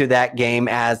to that game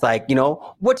as like,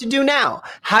 what to do now?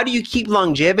 How do you keep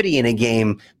longevity in a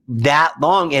game that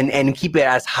long and keep it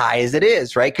as high as it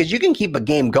is, right? Because you can keep a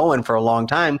game going for a long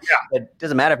time. Yeah. It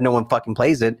doesn't matter if no one fucking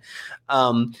plays it.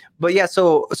 But yeah,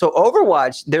 so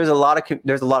Overwatch, there's a lot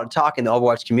of talk in the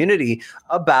Overwatch community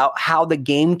about how the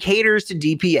game caters to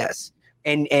DPS.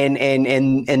 And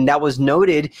that was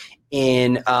noted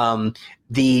in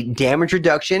the damage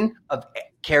reduction of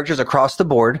characters across the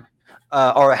board,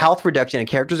 or a health reduction of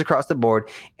characters across the board,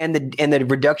 and the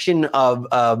reduction of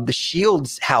the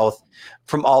shield's health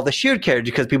from all the shield characters,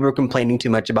 because people were complaining too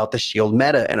much about the shield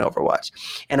meta in Overwatch.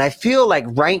 And I feel like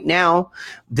right now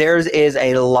there is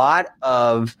a lot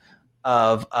of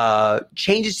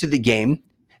changes to the game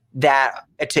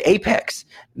to Apex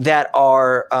that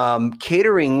are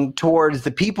catering towards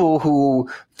the people who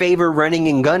favor running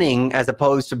and gunning as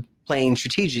opposed to playing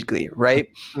strategically, right?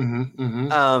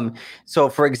 So,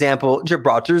 for example,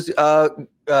 Gibraltar's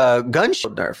gun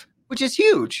shield nerf, which is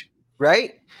huge,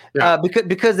 right? Yeah.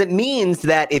 Because it means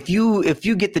that if you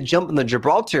get the jump on the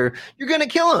Gibraltar, you're gonna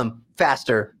kill him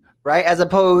faster, right? As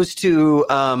opposed to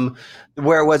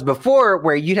where it was before,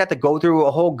 where you'd have to go through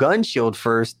a whole gun shield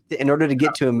first in order to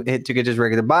get to him to get his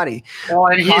regular body. Well,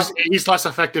 and he's less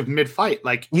effective mid fight.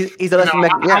 Like he's less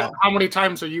how many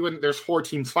times are you in? There's 4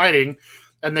 teams fighting,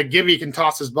 and the Gibby can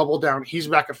toss his bubble down. He's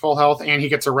back at full health, and he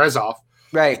gets a res off.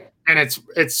 Right. And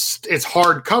it's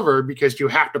hard cover because you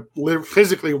have to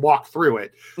physically walk through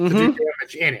it to do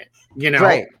damage in it.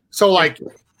 Right. So like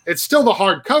it's still the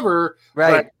hard cover,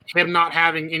 right? But him not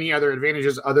having any other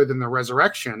advantages other than the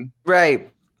resurrection,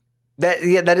 right?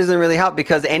 That doesn't really help,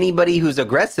 because anybody who's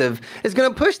aggressive is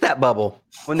going to push that bubble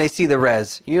when they see the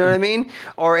res. You know what I mean?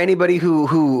 Or anybody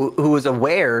who is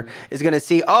aware is going to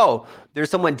see, oh, there's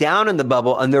someone down in the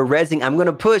bubble and they're rezzing. I'm going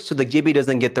to push so the Gibby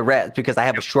doesn't get the res because I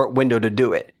have a short window to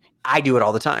do it. I do it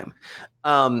all the time.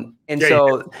 Now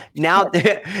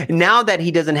that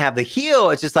he doesn't have the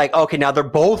heal, it's just like, okay, now they're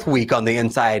both weak on the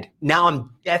inside. Now I'm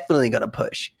definitely going to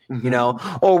push,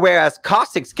 or whereas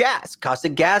Caustic gas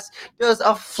does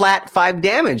a flat 5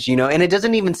 damage, and it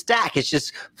doesn't even stack. It's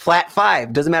just flat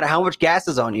 5. Doesn't matter how much gas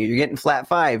is on you. You're getting flat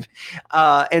 5.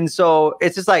 And so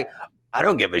it's just like, I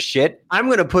don't give a shit. I'm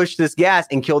going to push this gas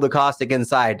and kill the Caustic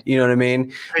inside. You know what I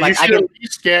mean? Like, you should at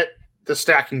least get the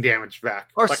stacking damage back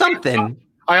or like, something.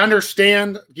 I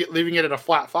understand leaving it at a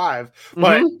flat 5,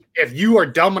 but if you are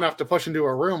dumb enough to push into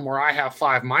a room where I have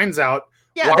 5 mines out,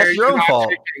 that's your own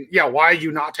fault. Why are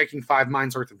you not taking 5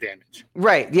 mines worth of damage?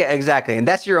 Right. Yeah, exactly. And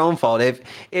that's your own fault.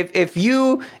 If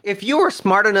you are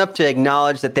smart enough to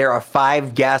acknowledge that there are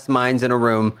 5 gas mines in a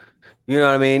room, you know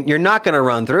what I mean? You're not going to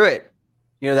run through it.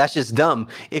 That's just dumb.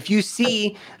 If you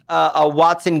see a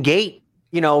Watson gate,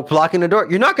 blocking the door,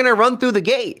 you're not going to run through the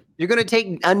gate. You're going to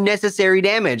take unnecessary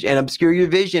damage and obscure your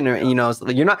vision, or so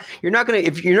you're not going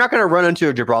to run into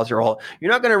a Gibraltar ult. You're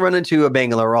not going to run into a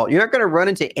Bangalore ult. You're not going to run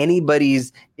into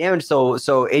anybody's damage. So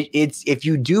it's if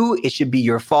you do, it should be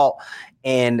your fault.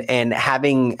 And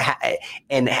having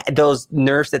those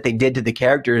nerfs that they did to the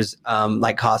characters,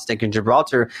 like Caustic and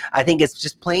Gibraltar, I think it's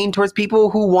just playing towards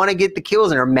people who want to get the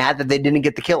kills and are mad that they didn't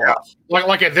get the kill off.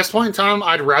 Like at this point in time,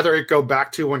 I'd rather it go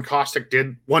back to when Caustic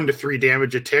did 1 to 3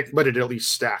 damage a tick, but it at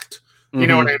least stacked. You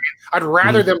know what I mean? I'd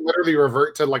rather them literally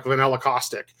revert to like vanilla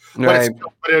Caustic, but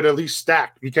it at least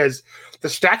stacked, because the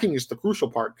stacking is the crucial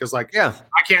part. Because I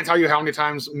can't tell you how many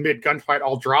times mid gunfight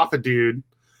I'll drop a dude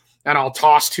and I'll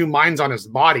toss 2 mines on his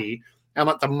body and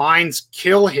let the mines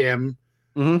kill him,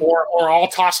 or I'll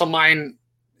toss a mine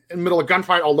in the middle of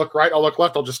gunfight. I'll look right, I'll look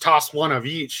left. I'll just toss 1 of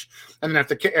each, and then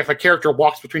if a character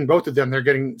walks between both of them, they're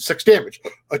getting 6 damage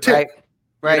a tick.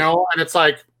 Right. And it's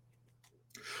like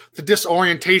the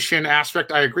disorientation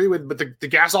aspect I agree with, but the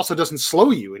gas also doesn't slow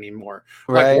you anymore.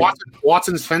 Right. Like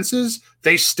Watson's fences,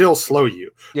 they still slow you.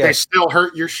 Yeah. They still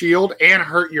hurt your shield and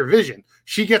hurt your vision.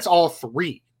 She gets all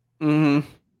 3.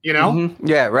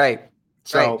 Yeah, right.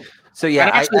 So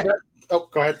yeah. Go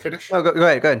ahead, finish. Oh, go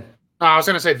ahead. I was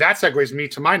going to say that segues me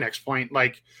to my next point.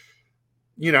 Like,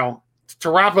 to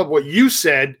wrap up what you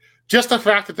said, just the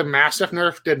fact that the Mastiff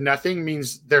nerf did nothing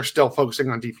means they're still focusing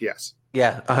on DPS.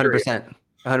 Yeah, 100%.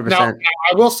 100%. Now,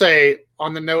 I will say,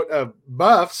 on the note of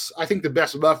buffs, I think the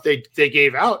best buff they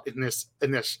gave out in this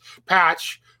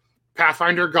patch,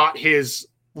 Pathfinder got his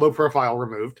low profile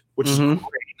removed, which is great.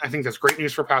 I think that's great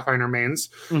news for Pathfinder mains.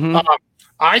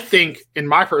 I think, in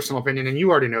my personal opinion, and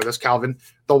you already know this, Calvin,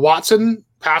 the Watson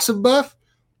passive buff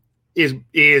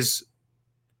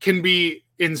can be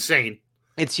insane.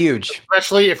 It's huge,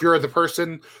 especially if you're the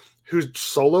person who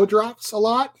solo drops a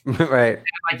lot. Right. And,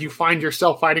 like, you find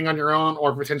yourself fighting on your own,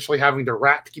 or potentially having to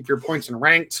rat to keep your points in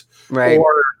ranked, right,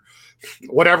 or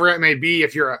whatever it may be.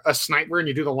 If you're a sniper and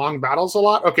you do the long battles a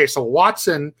lot. Okay, so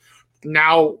Watson,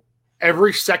 now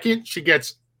every second she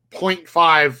gets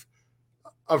 0.5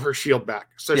 of her shield back.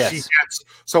 So yes.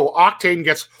 Octane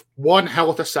gets 1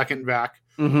 health a second back.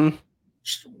 Mm-hmm.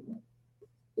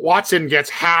 Watson gets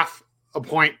half a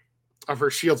point of her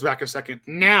shields back a second.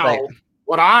 Now,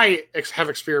 what I have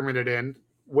experimented in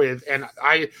with, and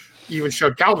I even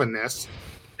showed Calvin this,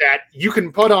 that you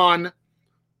can put on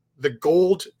the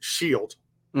gold shield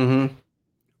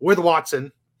with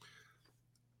Watson,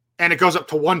 and it goes up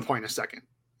to 1 point a second.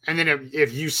 And then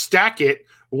if you stack it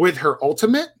with her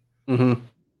ultimate,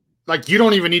 like, you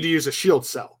don't even need to use a shield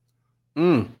cell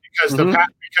because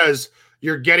because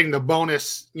you're getting the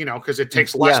bonus, because it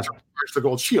takes less to charge the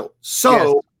gold shield.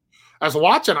 So as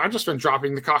Watson, I've just been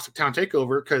dropping the Caustic Town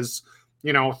Takeover because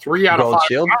 3 out of 5 times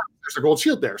there's a gold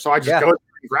shield there. So I just go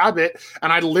and grab it,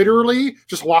 and I literally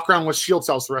just walk around with shield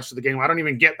cells the rest of the game.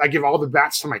 I give all the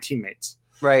bats to my teammates.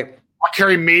 Right. I'll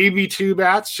carry maybe 2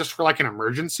 bats just for like an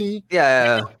emergency.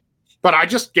 Yeah. But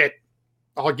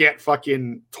I'll get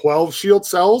fucking 12 shield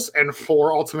cells and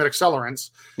 4 ultimate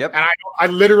accelerants. Yep. And I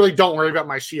literally don't worry about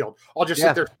my shield. I'll just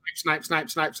sit there,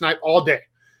 snipe all day.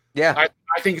 Yeah.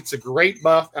 I think it's a great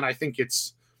buff, and I think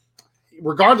it's,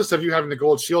 regardless of you having the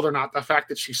gold shield or not, the fact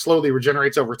that she slowly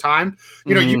regenerates over time.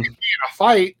 You can be in a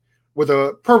fight with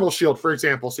a purple shield, for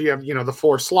example. So you have, the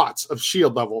 4 slots of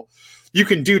shield level. You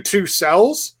can do 2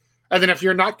 cells, and then if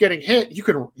you're not getting hit, you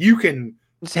can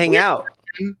just hang out,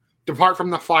 depart from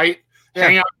the fight,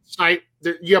 hang out, snipe.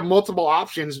 You have multiple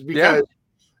options because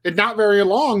it's not very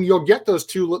long. You'll get those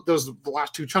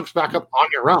last 2 chunks back up on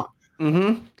your own.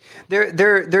 They're and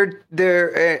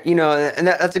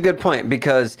that's a good point,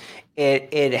 because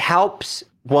it helps.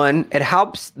 One, it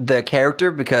helps the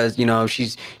character because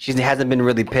she hasn't been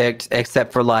really picked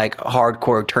except for like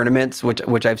hardcore tournaments,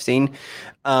 which I've seen,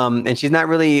 and she's not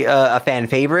really a fan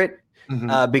favorite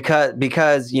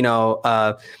because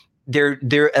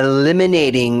they're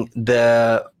eliminating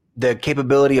the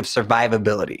capability of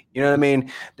survivability. You know what I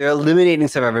mean? They're eliminating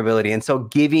survivability, and so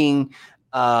giving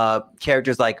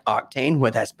characters like Octane,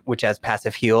 which has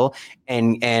passive heal,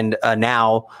 and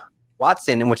now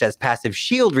Watson, which has passive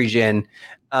shield regen,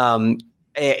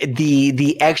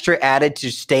 the extra added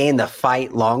to stay in the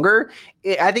fight longer,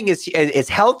 I think it's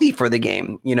healthy for the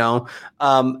game.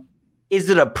 Is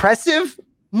it oppressive?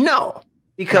 No,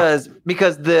 because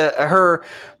her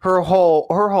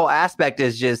whole aspect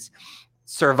is just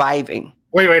surviving.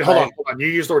 Wait, hold on. You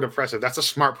used the word oppressive. That's a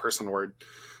smart person word.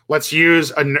 Let's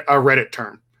use a Reddit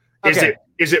term. Is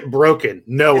it broken?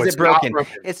 No, it's broken. Not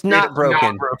broken. It's not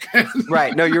broken.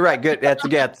 Right. No, you're right. Good. That's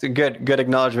a good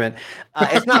acknowledgement.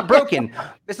 It's not broken.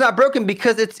 It's not broken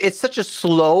because it's such a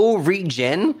slow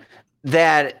regen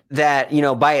that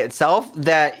by itself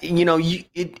that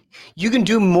you can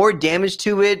do more damage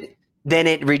to it than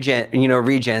it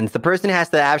regens. The person has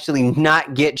to actually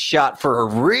not get shot for a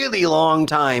really long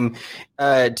time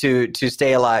to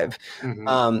stay alive.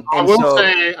 I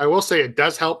will say it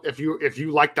does help if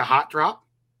you like the hot drop.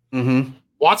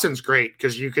 Watson's great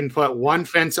because you can put 1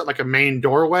 fence at like a main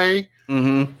doorway,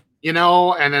 and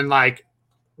then like,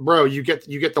 bro, you get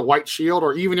the white shield,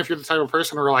 or even if you're the type of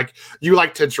person who like you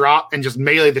like to drop and just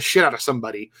melee the shit out of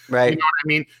somebody, right? You know what I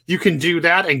mean? You can do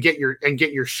that and get your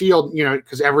shield,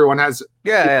 because everyone has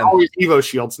always Evo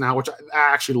shields now, which I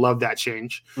actually love that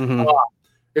change.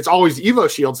 It's always Evo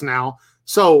shields now,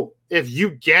 so if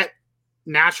you get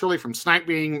naturally from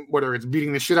sniping, whether it's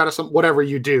beating the shit out of whatever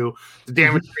you do, the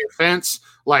damage to your fence,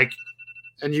 like,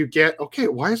 and you get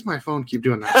why does my phone keep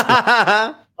doing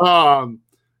that?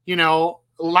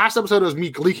 Last episode was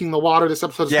me leaking the water. This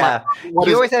episode is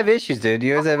you always have issues, dude.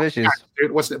 You always have issues.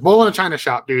 Dude, what's it? Bull in a China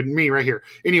shop, dude. Me right here.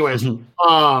 Anyways,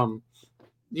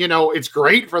 it's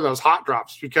great for those hot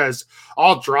drops because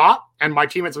I'll drop and my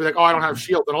teammates will be like, "Oh, I don't have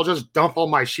shield," and I'll just dump all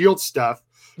my shield stuff,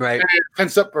 right, and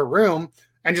fence up a room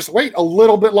and just wait a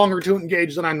little bit longer to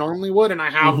engage than I normally would, and I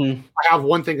have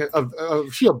 1 thing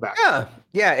of shield back.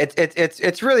 Yeah.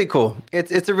 It's really cool.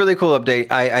 It's a really cool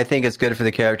update. I think it's good for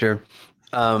the character.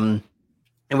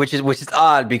 And which is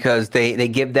odd because they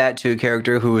give that to a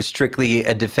character who is strictly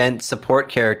a defense support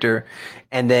character,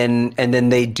 and then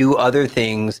they do other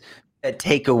things that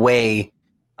take away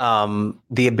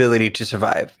the ability to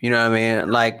survive. You know what I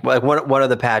mean? Like one of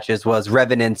the patches was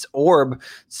Revenant's Orb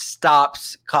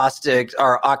stops Caustic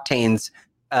or Octane's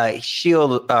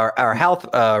shield or health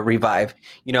revive.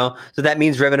 So that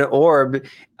means Revenant Orb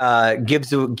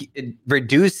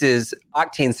reduces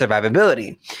Octane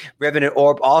survivability. Revenant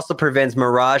Orb also prevents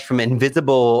Mirage from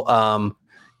invisible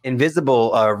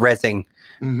rezzing.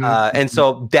 And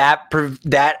so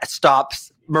that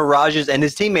stops Mirage's and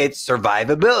his teammates'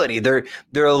 survivability.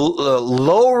 They're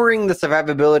lowering the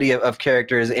survivability of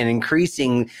characters and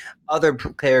increasing other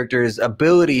characters'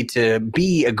 ability to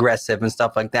be aggressive and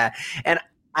stuff like that. And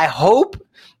I hope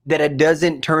that it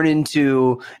doesn't turn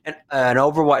into an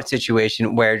Overwatch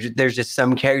situation where there's just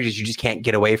some characters you just can't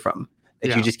get away from.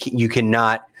 You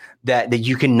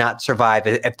cannot survive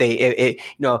if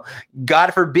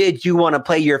God forbid you want to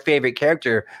play your favorite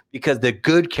character because the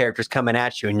good character's coming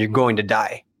at you and you're going to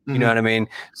die. You know what I mean?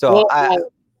 So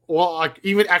like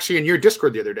even actually in your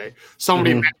Discord the other day,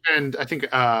 somebody mentioned, I think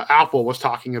Apple was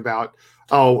talking about,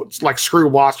 it's like screw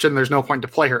Watson, there's no point to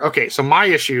play her. Okay, so my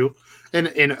issue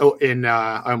in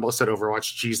I almost said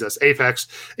Overwatch, Jesus, Apex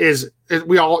is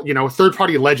we all, third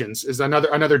party legends is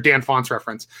another Dan Fonts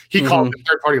reference. He calls it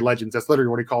third party legends. That's literally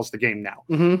what he calls the game now.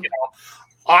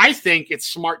 I think it's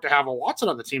smart to have a Watson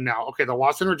on the team now. Okay, the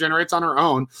Watson regenerates on her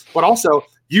own, but also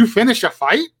you finish a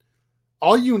fight,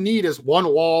 all you need is one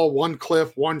wall, one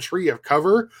cliff, one tree of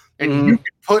cover, and you can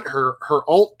put her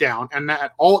ult down, and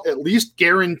that ult at least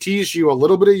guarantees you a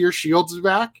little bit of your shields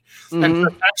back and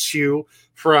protects you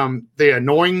from the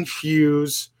annoying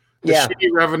fuse, the shitty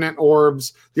Revenant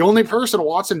Orbs. The only person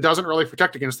Watson doesn't really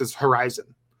protect against is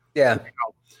Horizon. Yeah.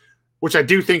 Which I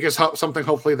do think is something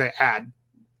hopefully they add.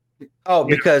 Oh,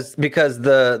 because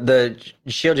the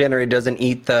shield generator doesn't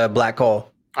eat the black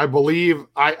hole. I believe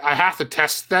I have to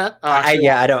test that. I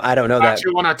don't know that. I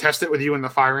actually want to test it with you in the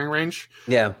firing range.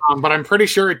 Yeah. But I'm pretty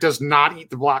sure it does not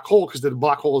eat the black hole because the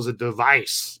black hole is a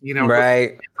device,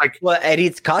 Right. It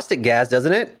eats caustic gas,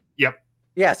 doesn't it? Yep.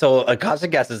 Yeah. So a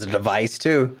caustic gas is a device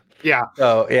too. Yeah.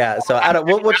 So yeah. So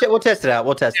we'll test it out.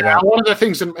 We'll test it out. One of the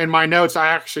things in my notes, I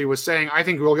actually was saying, I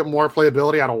think we'll get more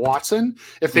playability out of Watson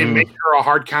if they make her a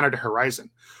hard counter to Horizon.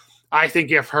 I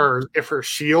think if her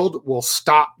shield will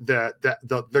stop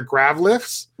the grav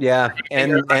lifts. Yeah,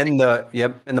 and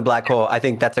the black hole. I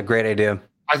think that's a great idea.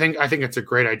 I think it's a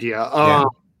great idea.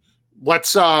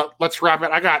 Let's wrap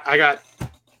it. I got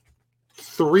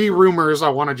 3 rumors I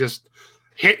want to just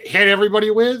hit everybody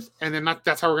with, and then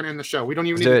that's how we're gonna end the show. We don't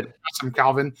even need to discuss them,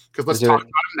 Calvin, because let's talk about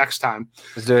it next time.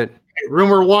 Let's do it. Okay,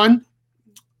 rumor 1,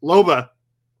 Loba.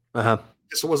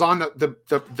 This was on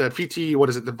the PT, what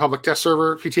is it, the public test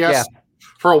server, PTS,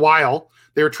 for a while.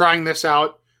 They were trying this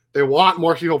out. They want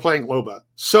more people playing Loba.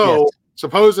 So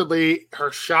supposedly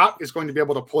her shot is going to be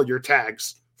able to pull your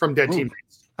tags from dead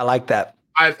teammates. I like that.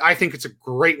 I think it's a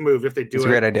great move if they do it. It's a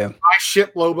great idea. I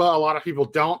ship Loba. A lot of people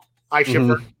don't. I ship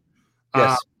her.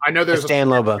 Yes. I know there's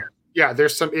Loba. Yeah,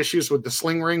 there's some issues with the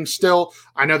sling ring still.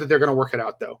 I know that they're going to work it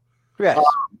out though. Yes.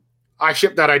 I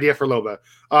shipped that idea for Loba.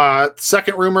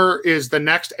 Second rumor is the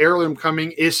next heirloom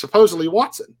coming is supposedly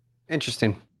Watson.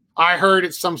 Interesting. I heard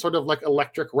it's some sort of like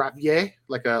electric rapier,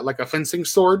 like a fencing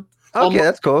sword. Okay,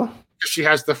 that's cool. She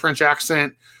has the French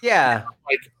accent. Yeah.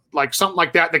 Like something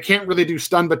like that. They can't really do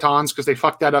stun batons because they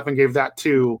fucked that up and gave that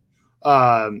to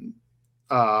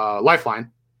Lifeline.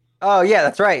 Oh, yeah,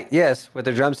 that's right. Yes, with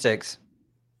the drumsticks.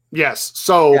 Yes.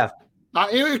 So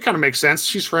it kind of makes sense.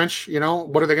 She's French,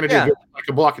 What are they going to do? Like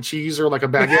a block of cheese or like a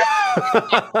baguette?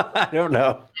 I don't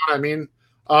know. You know what I mean?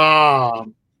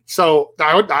 So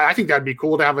I think that'd be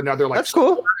cool to have another that's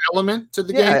cool element to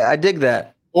the game. Yeah, I dig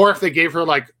that. Or if they gave her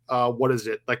like what is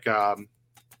it? Like a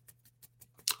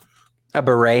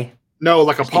beret. No,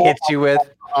 like a pole. Hits you with.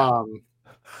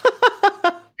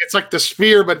 It's like the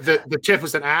sphere, but the tip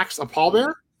is an axe. A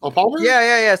pallbearer.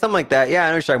 Yeah, something like that. Yeah, I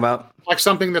know what you're talking about. Like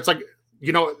something that's like,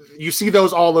 you see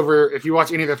those all over. If you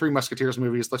watch any of the Three Musketeers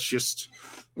movies, let's just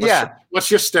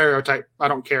stereotype. I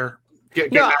don't care.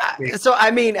 So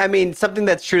I mean, something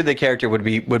that's true to the character would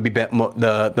be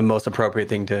the most appropriate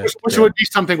thing to. Which would be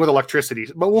something with electricity,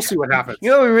 but we'll see what happens. It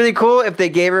would be really cool if they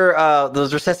gave her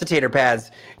those resuscitator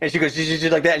pads, and she goes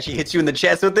like that, and she hits you in the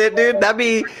chest with it, dude. That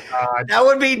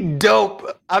would be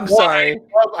dope. Sorry.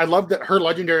 I love that her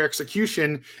legendary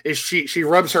execution is she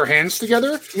rubs her hands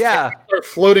together. Yeah, and start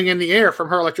floating in the air from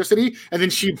her electricity, and then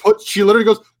she literally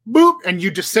goes boop, and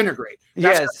you disintegrate.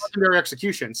 That's her legendary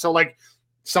execution. So like.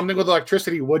 Something with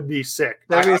electricity would be sick.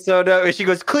 That'd be so dope. If she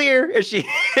goes clear,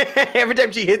 every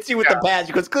time she hits you with the pad,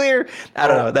 she goes clear. I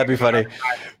don't know. That'd be funny.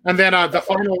 And then the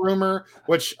final rumor,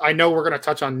 which I know we're going to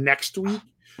touch on next week,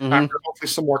 after hopefully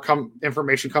some more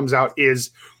information comes out, is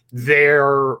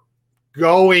they're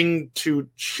going to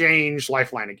change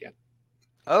Lifeline again.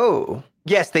 Oh,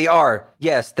 yes, they are.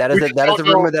 Yes, that is a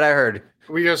rumor that I heard.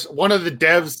 one of the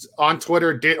devs on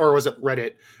Twitter or was it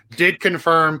Reddit, did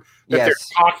confirm that they're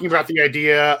talking about the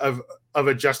idea of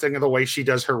adjusting the way she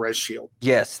does her res shield.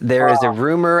 Yes, there is a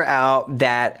rumor out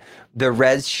that the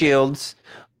res shields,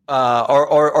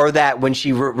 or that when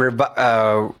she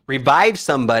revives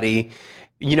somebody,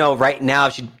 right now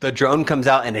the drone comes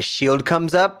out and a shield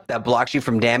comes up that blocks you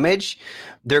from damage.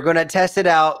 They're going to test it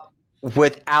out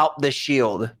without the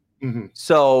shield. Mm-hmm.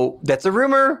 So that's a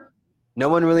rumor. No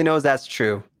one really knows that's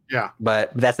true. Yeah,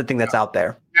 but that's the thing that's out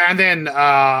there. And then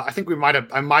I think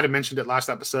I might have mentioned it last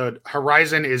episode.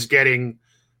 Horizon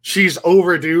she's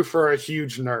overdue for a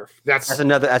huge nerf. That's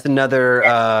another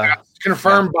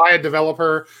confirmed by a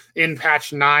developer in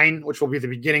patch 9, which will be the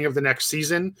beginning of the next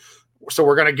season. So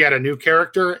we're going to get a new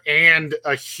character and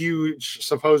a huge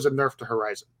supposed nerf to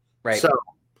Horizon. Right. So,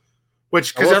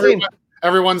 because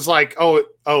everyone's like, her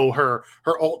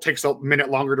ult takes a minute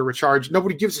longer to recharge.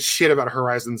 Nobody gives a shit about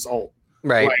Horizon's ult.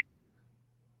 Right.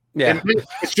 Yeah.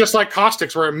 It's just like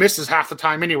Caustic's, where it misses half the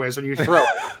time anyways when you throw it.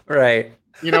 Right.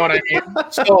 You know what I mean?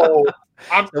 So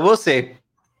we'll see.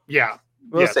 Yeah.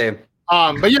 We'll see.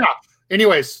 But yeah.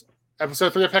 Anyways,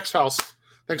 episode 3 of Hex Files.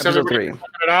 Thanks everybody for checking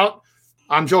it out.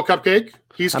 I'm Joel Cupcake.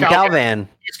 I'm Calvin.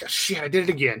 Shit, I did it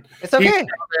again. It's okay.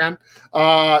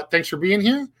 Calvin. Thanks for being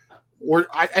here.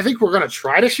 I think we're going to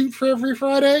try to shoot for every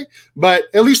Friday, but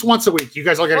at least once a week. You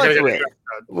guys all got to get it.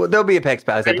 Well, there'll be a Hex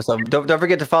Files episode. Don't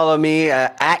forget to follow me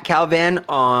at Calvin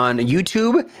on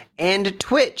YouTube and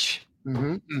Twitch.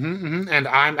 And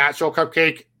I'm at Joel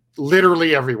Cupcake,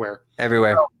 literally everywhere.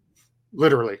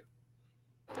 Literally.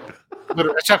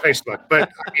 Except Facebook, but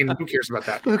I mean, who cares about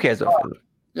that? Who cares about Facebook?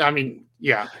 I mean,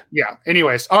 yeah.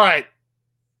 Anyways, all right,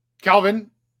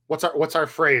 Calvin, what's our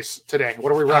phrase today?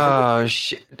 What are we rapping? Oh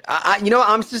shit!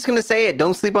 I'm just gonna say it.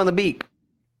 Don't sleep on the beak.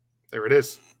 There it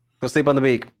is. Don't sleep on the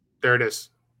beak. There it is.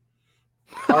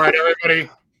 All right, everybody.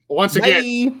 Once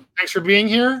again, thanks for being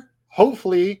here.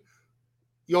 Hopefully,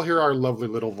 you'll hear our lovely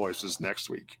little voices next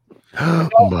week.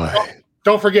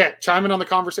 Don't forget, chime in on the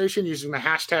conversation using the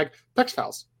hashtag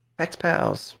PexPals.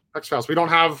 PexPals. We don't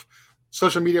have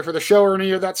social media for the show or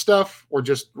any of that stuff. We're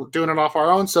just doing it off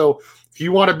our own. So if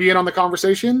you want to be in on the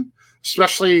conversation,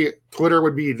 especially Twitter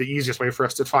would be the easiest way for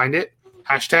us to find it.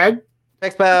 Hashtag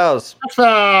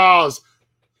PexPals.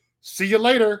 See you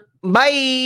later. Bye.